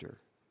character,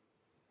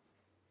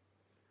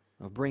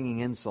 of bringing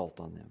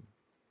insult on them.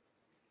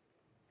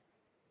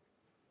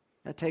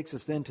 That takes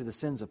us then to the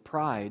sins of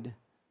pride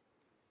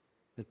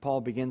that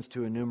Paul begins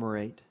to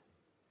enumerate,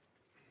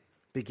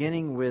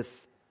 beginning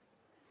with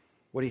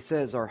what he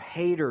says are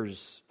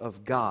haters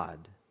of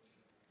God.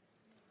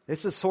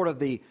 This is sort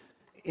of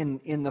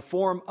in the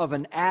form of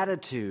an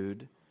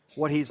attitude,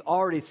 what he's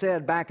already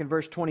said back in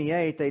verse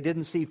 28. They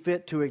didn't see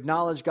fit to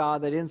acknowledge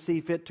God. They didn't see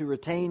fit to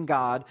retain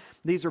God.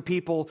 These are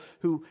people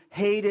who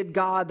hated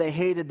God. They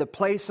hated the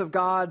place of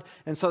God.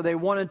 And so they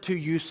wanted to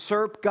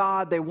usurp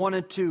God. They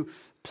wanted to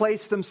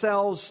place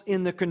themselves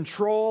in the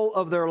control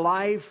of their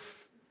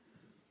life.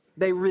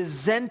 They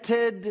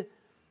resented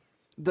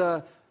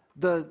the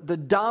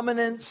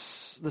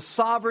dominance, the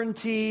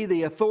sovereignty,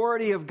 the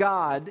authority of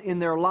God in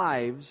their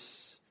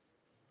lives.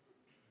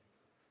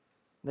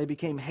 They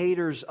became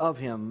haters of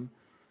Him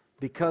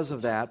because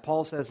of that.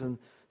 Paul says in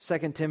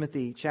 2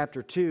 Timothy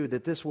chapter 2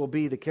 that this will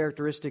be the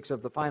characteristics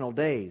of the final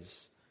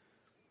days,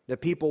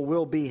 that people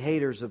will be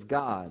haters of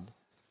God,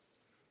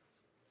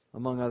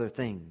 among other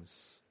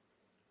things.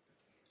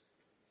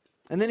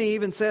 And then he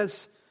even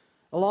says,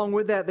 along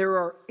with that, there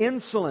are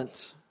insolent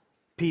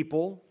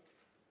people.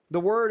 The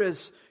word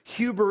is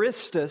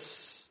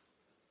hubristus.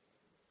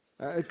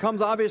 It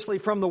comes obviously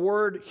from the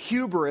word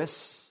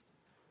hubris.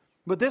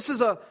 But this is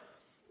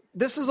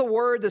a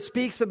word that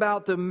speaks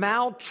about the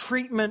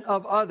maltreatment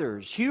of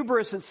others.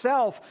 Hubris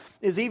itself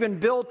is even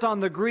built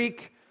on the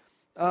Greek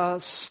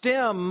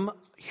stem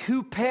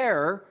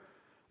huper,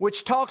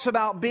 which talks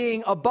about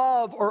being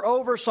above or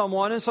over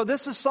someone. And so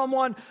this is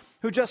someone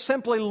who just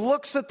simply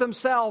looks at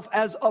themselves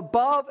as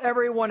above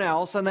everyone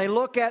else, and they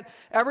look at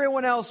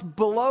everyone else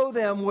below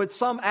them with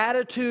some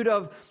attitude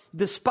of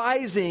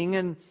despising,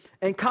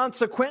 and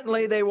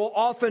consequently they will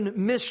often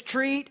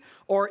mistreat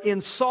or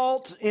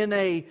insult in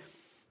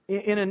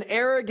an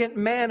arrogant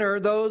manner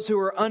those who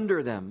are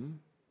under them.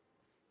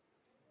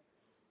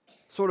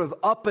 Sort of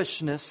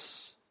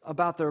uppishness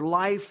about their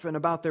life and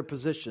about their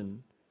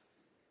position.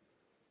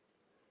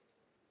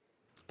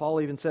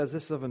 Paul even says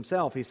this of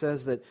himself. He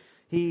says that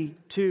he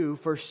too,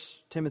 1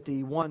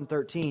 Timothy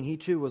 1:13, he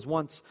too was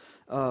once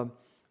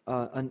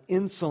an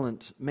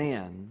insolent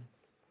man.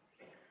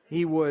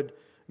 He would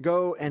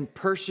go and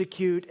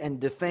persecute and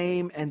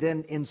defame and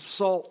then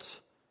insult,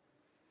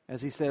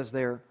 as he says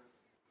there,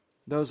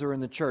 those who are in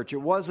the church. It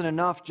wasn't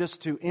enough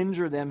just to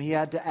injure them. He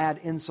had to add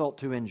insult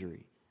to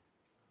injury.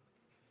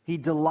 He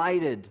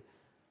delighted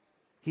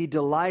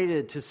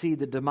to see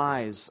the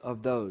demise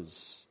of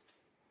those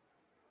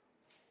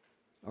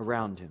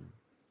around him.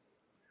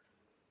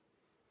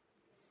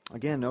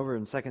 Again, over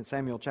in 2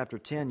 Samuel chapter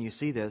 10, you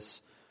see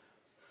this,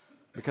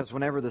 because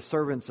whenever the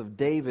servants of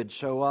David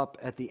show up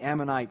at the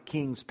Ammonite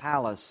king's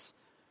palace,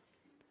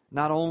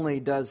 not only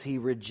does he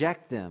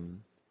reject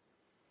them,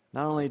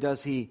 not only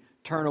does he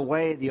turn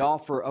away the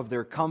offer of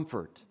their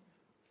comfort,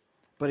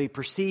 but he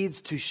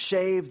proceeds to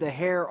shave the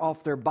hair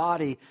off their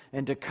body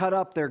and to cut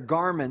up their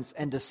garments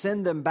and to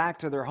send them back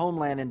to their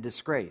homeland in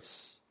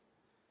disgrace.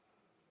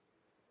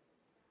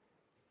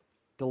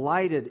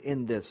 Delighted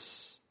in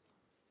this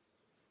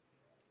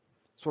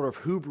sort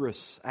of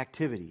hubris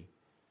activity.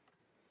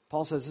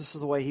 Paul says this is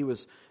the way he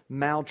was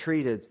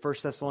maltreated. 1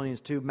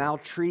 Thessalonians 2,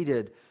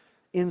 maltreated,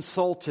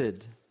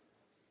 insulted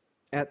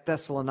at at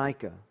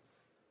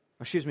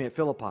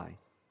Philippi.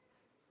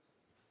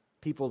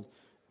 People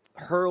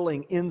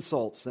hurling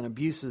insults and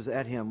abuses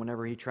at him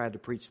whenever he tried to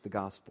preach the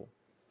gospel.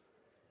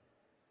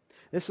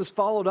 This is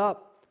followed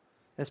up,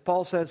 as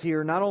Paul says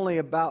here, not only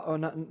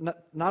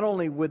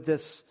with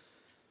this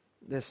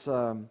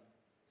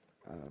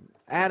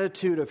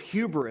attitude of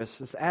hubris,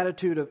 this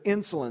attitude of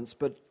insolence,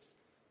 but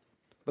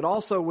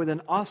also with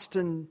an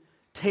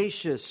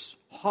ostentatious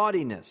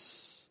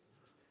haughtiness.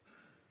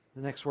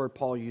 The next word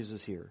Paul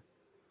uses here.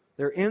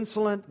 They're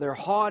insolent, they're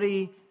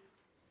haughty.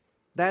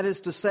 That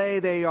is to say,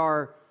 they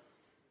are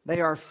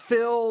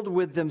filled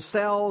with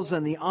themselves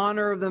and the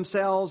honor of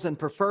themselves and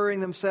preferring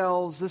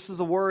themselves. This is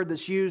a word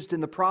that's used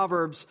in the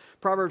Proverbs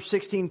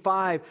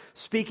 16:5,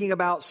 speaking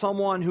about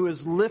someone who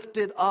is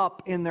lifted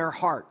up in their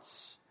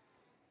hearts.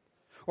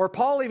 Or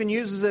Paul even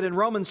uses it in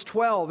Romans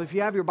 12. If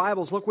you have your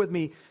Bibles, look with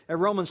me at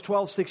Romans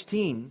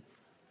 12:16.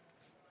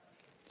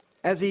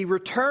 As he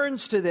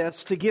returns to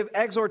this to give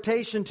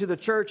exhortation to the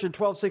church in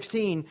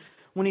 12:16,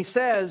 when he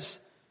says,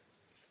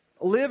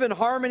 live in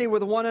harmony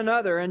with one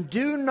another and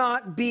do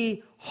not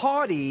be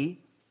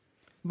haughty,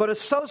 but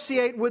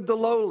associate with the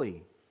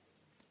lowly.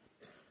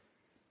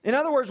 In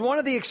other words, one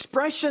of the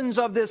expressions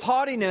of this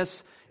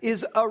haughtiness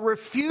is a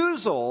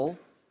refusal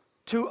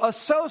to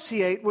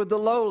associate with the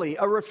lowly,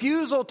 a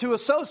refusal to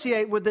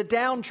associate with the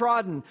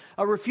downtrodden,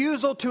 a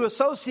refusal to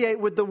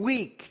associate with the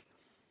weak.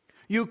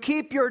 You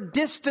keep your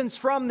distance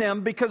from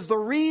them because the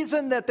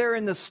reason that they're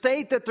in the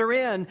state that they're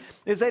in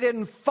is they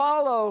didn't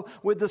follow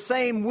with the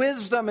same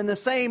wisdom and the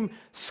same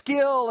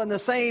skill and the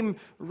same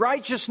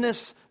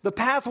righteousness, the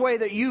pathway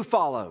that you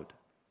followed.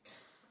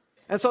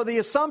 And so the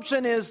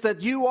assumption is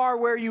that you are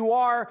where you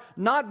are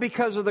not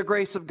because of the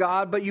grace of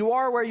God, but you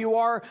are where you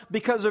are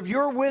because of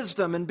your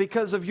wisdom and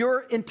because of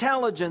your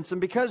intelligence and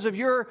because of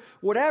your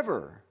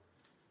whatever.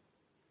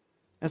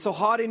 And so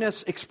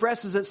haughtiness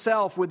expresses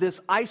itself with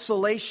this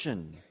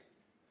isolation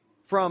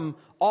from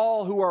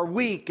all who are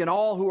weak and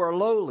all who are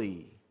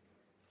lowly.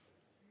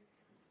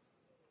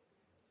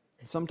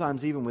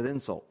 Sometimes even with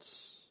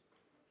insults.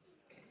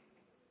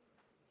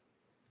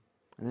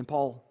 And then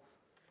Paul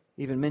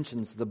even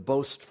mentions the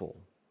boastful.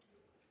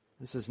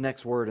 This is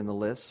next word in the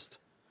list.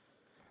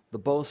 The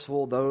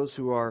boastful, those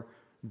who are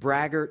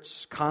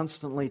braggarts,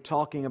 constantly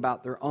talking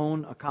about their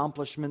own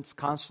accomplishments,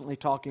 constantly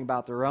talking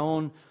about their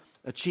own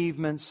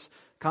achievements,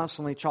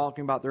 constantly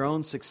talking about their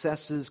own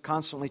successes,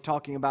 constantly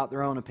talking about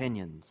their own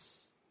opinions.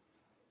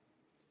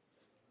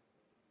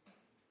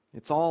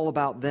 It's all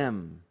about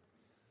them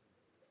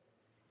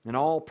and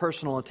all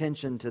personal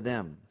attention to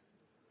them.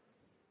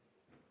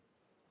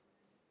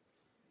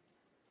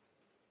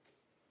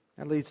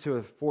 That leads to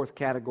a fourth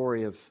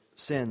category of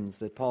sins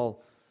that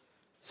Paul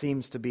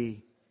seems to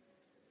be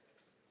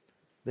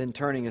then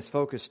turning his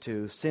focus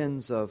to.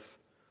 Sins of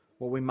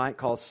what we might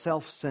call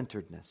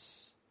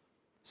self-centeredness.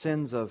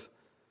 Sins of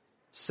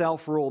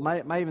self-rule.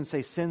 Might even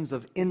say sins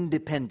of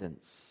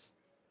independence.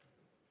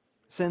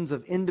 Sins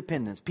of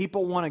independence.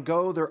 People want to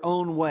go their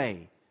own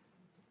way.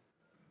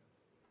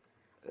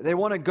 They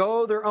want to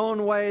go their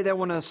own way. They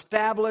want to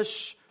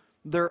establish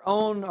their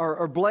own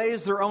or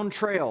blaze their own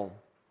trail.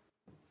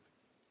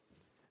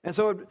 And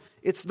so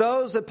it's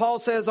those that Paul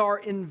says are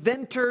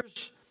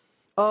inventors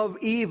of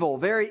evil.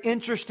 Very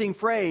interesting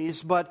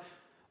phrase, but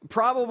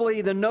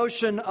probably the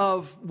notion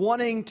of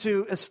wanting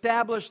to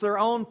establish their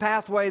own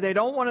pathway. They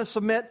don't want to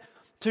submit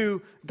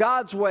to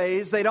God's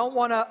ways. They don't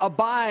want to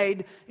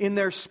abide in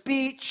their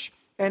speech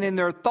and in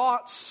their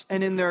thoughts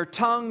and in their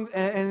tongue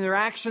and in their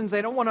actions.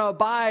 They don't want to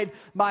abide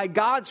by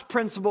God's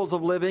principles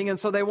of living. And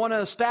so they want to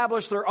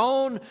establish their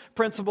own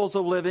principles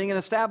of living and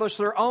establish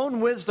their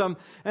own wisdom.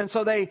 And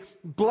so they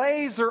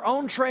blaze their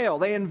own trail.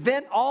 They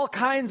invent all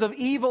kinds of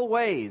evil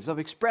ways of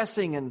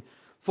expressing and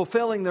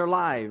fulfilling their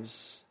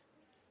lives.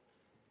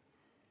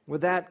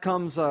 With that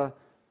comes a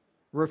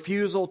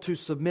refusal to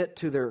submit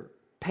to their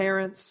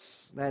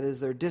parents. That is,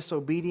 they're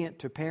disobedient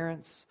to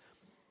parents.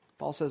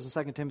 Paul says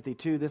in 2 Timothy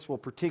 2, this will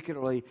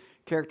particularly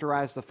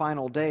characterize the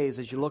final days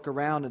as you look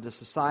around at a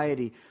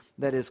society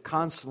that is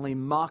constantly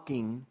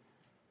mocking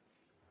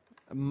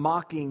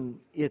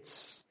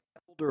its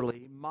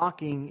elderly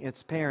mocking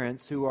its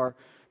parents, who are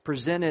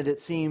presented, it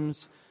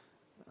seems,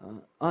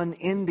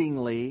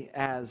 unendingly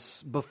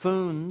as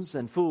buffoons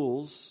and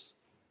fools,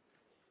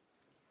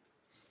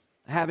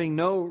 having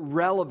no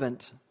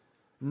relevant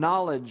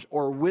knowledge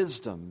or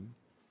wisdom.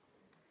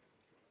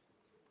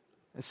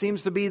 It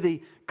seems to be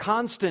the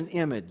constant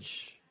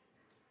image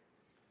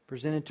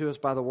presented to us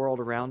by the world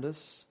around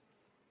us.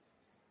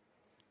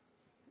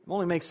 It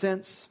only makes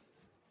sense.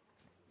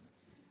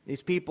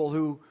 These people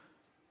who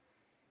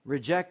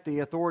reject the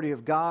authority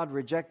of God,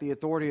 reject the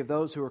authority of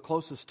those who are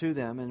closest to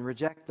them, and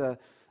reject the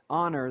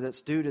honor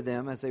that's due to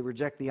them as they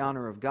reject the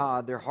honor of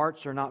God. Their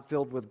hearts are not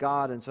filled with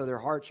God, and so their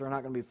hearts are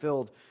not going to be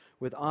filled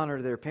with honor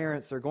to their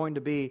parents. They're going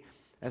to be,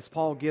 as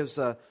Paul gives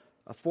a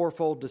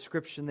fourfold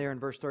description there in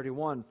verse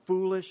 31,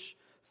 foolish,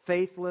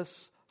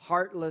 faithless,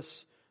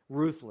 heartless,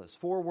 ruthless.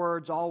 4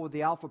 words, all with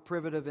the alpha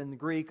privative in the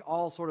Greek,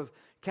 all sort of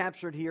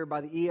captured here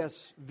by the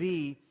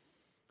ESV,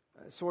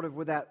 sort of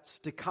with that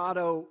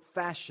staccato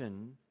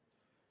fashion.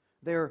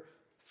 They're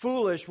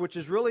foolish, which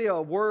is really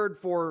a word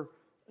for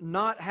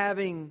not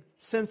having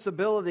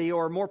sensibility,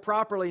 or more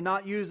properly,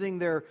 not using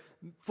their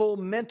full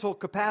mental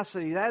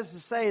capacity. That is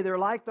to say, they're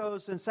like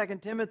those in 2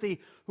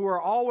 Timothy who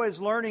are always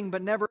learning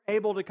but never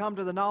able to come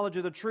to the knowledge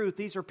of the truth.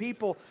 These are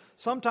people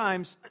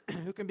sometimes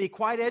who can be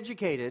quite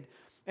educated,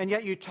 and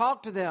yet you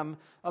talk to them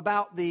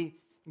about the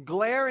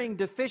glaring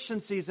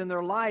deficiencies in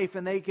their life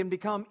and they can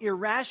become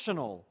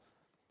irrational,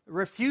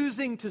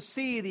 refusing to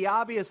see the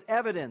obvious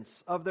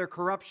evidence of their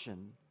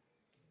corruption.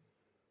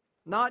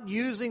 Not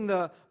using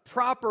the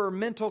proper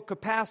mental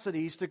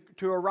capacities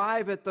to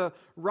arrive at the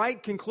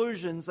right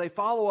conclusions. They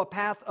follow a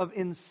path of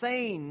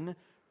insane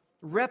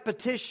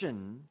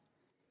repetition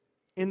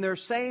in their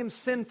same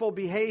sinful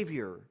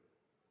behavior.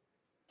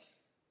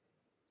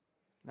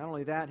 Not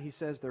only that, he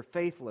says they're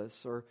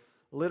faithless, or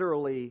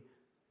literally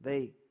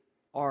they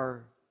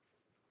are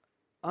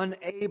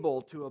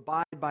unable to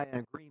abide by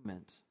an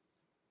agreement.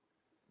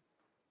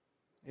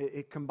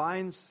 It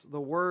combines the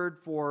word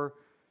for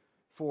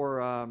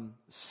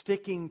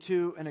sticking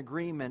to an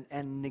agreement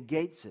and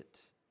negates it.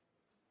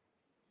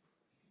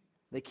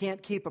 They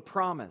can't keep a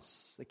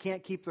promise. They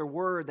can't keep their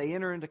word. They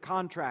enter into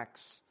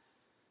contracts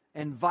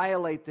and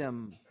violate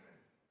them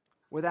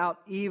without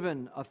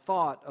even a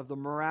thought of the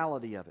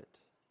morality of it.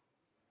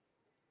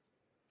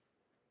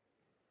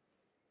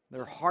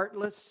 They're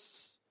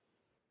heartless.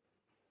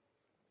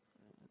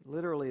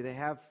 Literally, they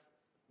have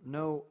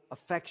no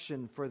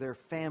affection for their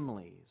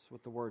families,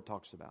 what the word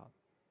talks about.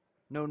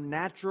 No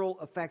natural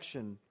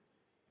affection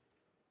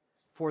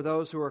for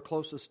those who are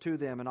closest to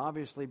them. And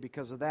obviously,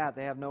 because of that,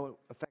 they have no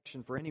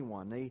affection for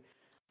anyone. They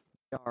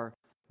are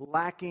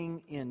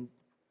lacking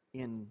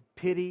in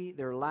pity.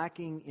 They're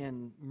lacking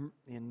in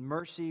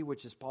mercy,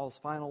 which is Paul's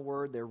final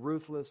word. They're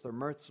ruthless. They're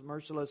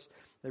merciless.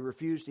 They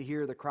refuse to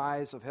hear the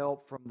cries of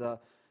help from the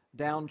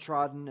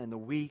downtrodden and the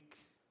weak,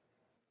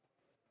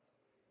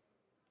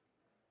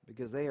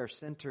 because they are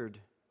centered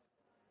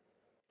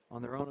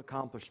on their own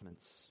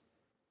accomplishments,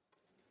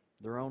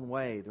 their own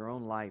way, their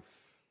own life.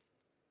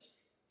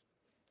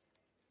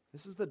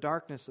 This is the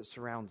darkness that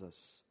surrounds us.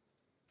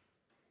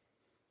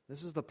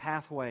 This is the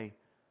pathway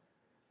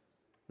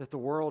that the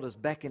world is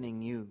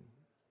beckoning you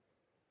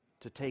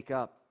to take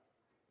up.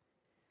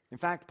 In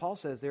fact, Paul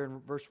says there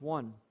in verse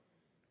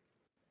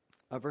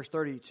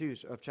 32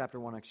 of chapter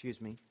 1,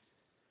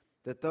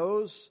 that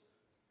those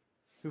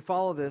who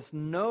follow this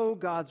know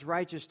God's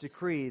righteous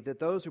decree that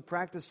those who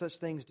practice such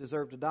things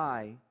deserve to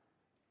die.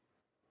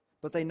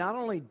 But they not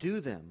only do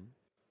them,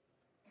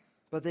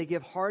 but they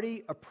give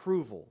hearty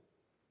approval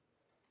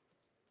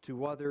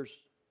to others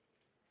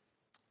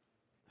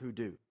who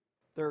do.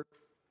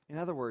 In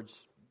other words,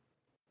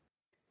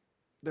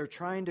 they're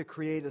trying to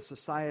create a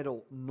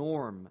societal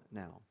norm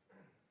now.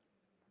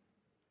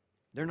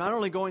 They're not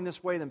only going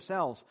this way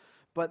themselves,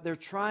 but they're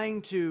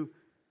trying to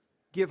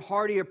give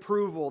hearty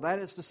approval. That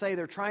is to say,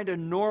 they're trying to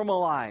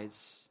normalize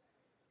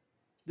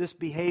this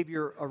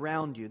behavior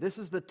around you. This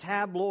is the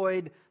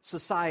tabloid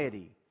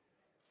society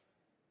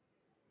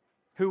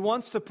who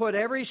wants to put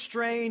every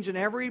strange and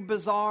every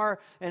bizarre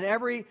and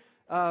every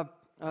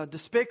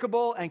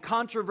despicable and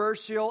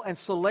controversial and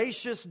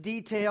salacious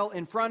detail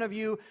in front of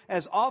you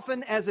as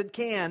often as it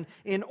can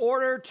in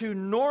order to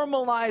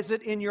normalize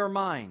it in your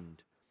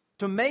mind,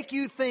 to make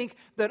you think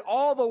that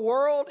all the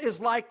world is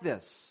like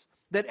this,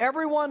 that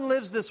everyone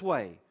lives this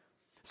way,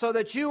 so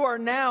that you are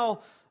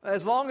now,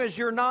 as long as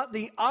you're not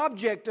the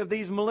object of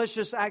these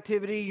malicious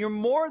activity, you're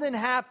more than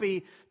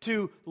happy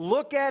to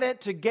look at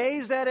it, to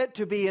gaze at it,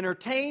 to be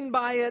entertained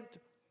by it.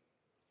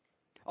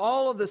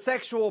 All of the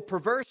sexual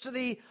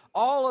perversity,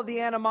 all of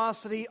the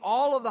animosity,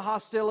 all of the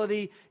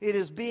hostility, it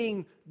is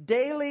being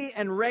daily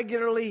and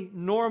regularly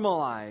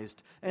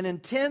normalized. An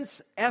intense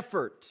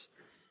effort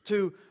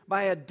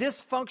by a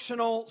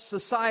dysfunctional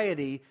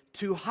society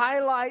to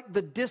highlight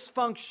the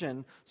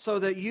dysfunction so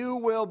that you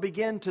will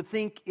begin to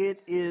think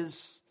it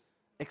is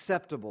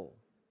acceptable.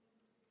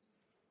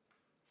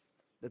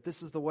 That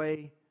this is the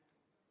way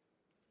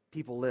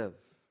people live.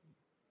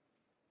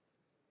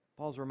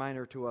 Paul's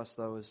reminder to us,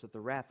 though, is that the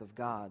wrath of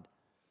God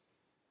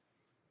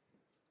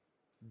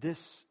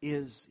this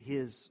is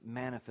His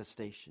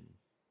manifestation.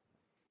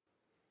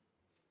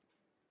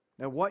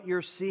 That what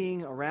you're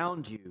seeing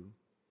around you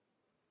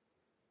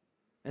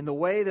and the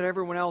way that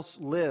everyone else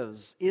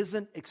lives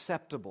isn't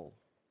acceptable.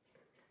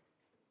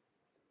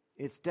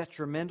 It's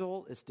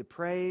detrimental, it's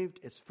depraved,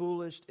 it's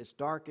foolish, it's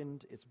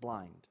darkened, it's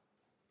blind.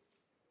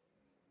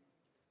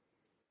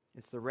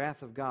 It's the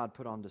wrath of God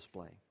put on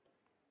display.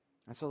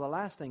 And so the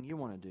last thing you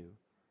want to do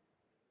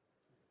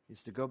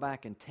is to go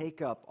back and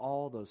take up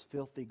all those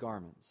filthy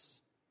garments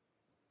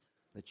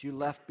that you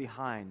left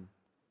behind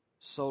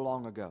so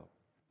long ago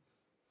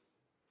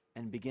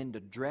and begin to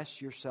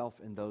dress yourself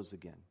in those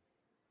again.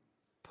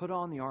 Put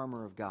on the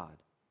armor of God.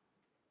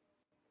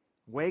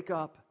 Wake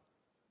up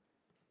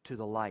to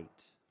the light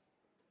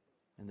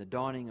and the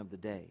dawning of the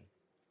day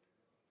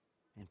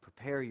and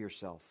prepare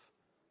yourself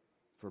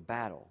for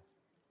battle.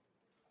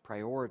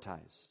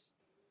 Prioritize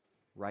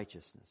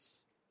righteousness.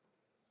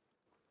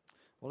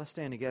 Well, let's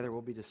stand together.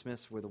 We'll be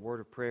dismissed with a word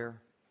of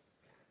prayer.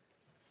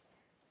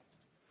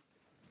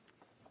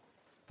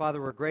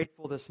 Father, we're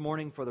grateful this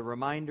morning for the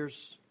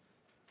reminders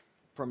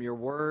from your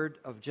word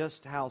of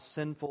just how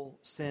sinful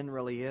sin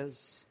really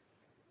is.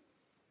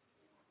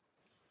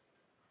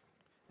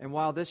 And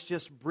while this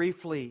just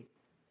briefly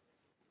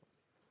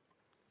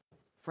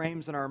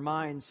frames in our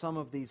minds some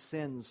of these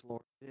sins,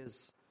 Lord, it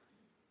is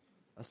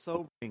a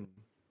sobering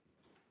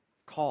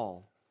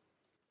call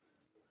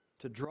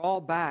to draw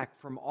back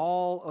from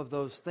all of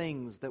those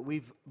things that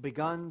we've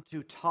begun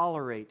to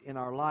tolerate in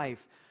our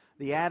life,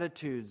 the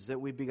attitudes that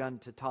we've begun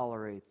to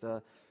tolerate,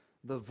 the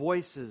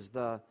voices,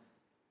 the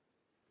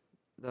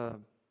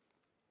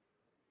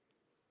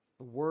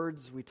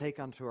words we take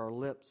onto our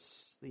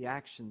lips, the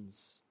actions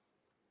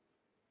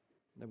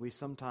that we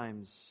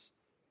sometimes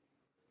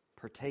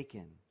partake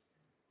in.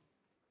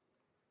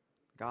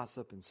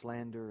 Gossip and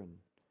slander and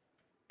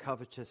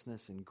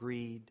covetousness and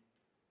greed,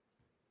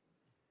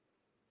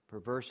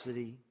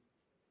 perversity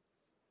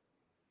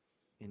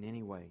in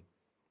any way.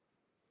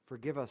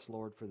 Forgive us,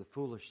 Lord, for the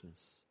foolishness,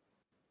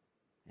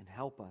 and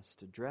help us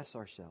to dress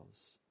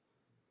ourselves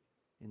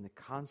in the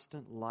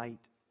constant light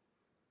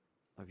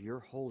of your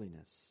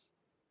holiness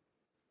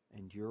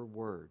and your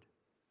word,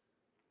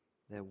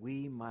 that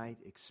we might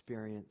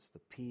experience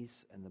the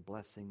peace and the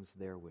blessings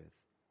therewith.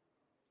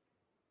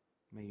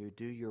 May you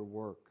do your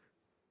work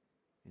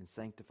in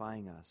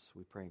sanctifying us,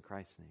 we pray in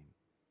Christ's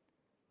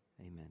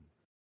name. Amen.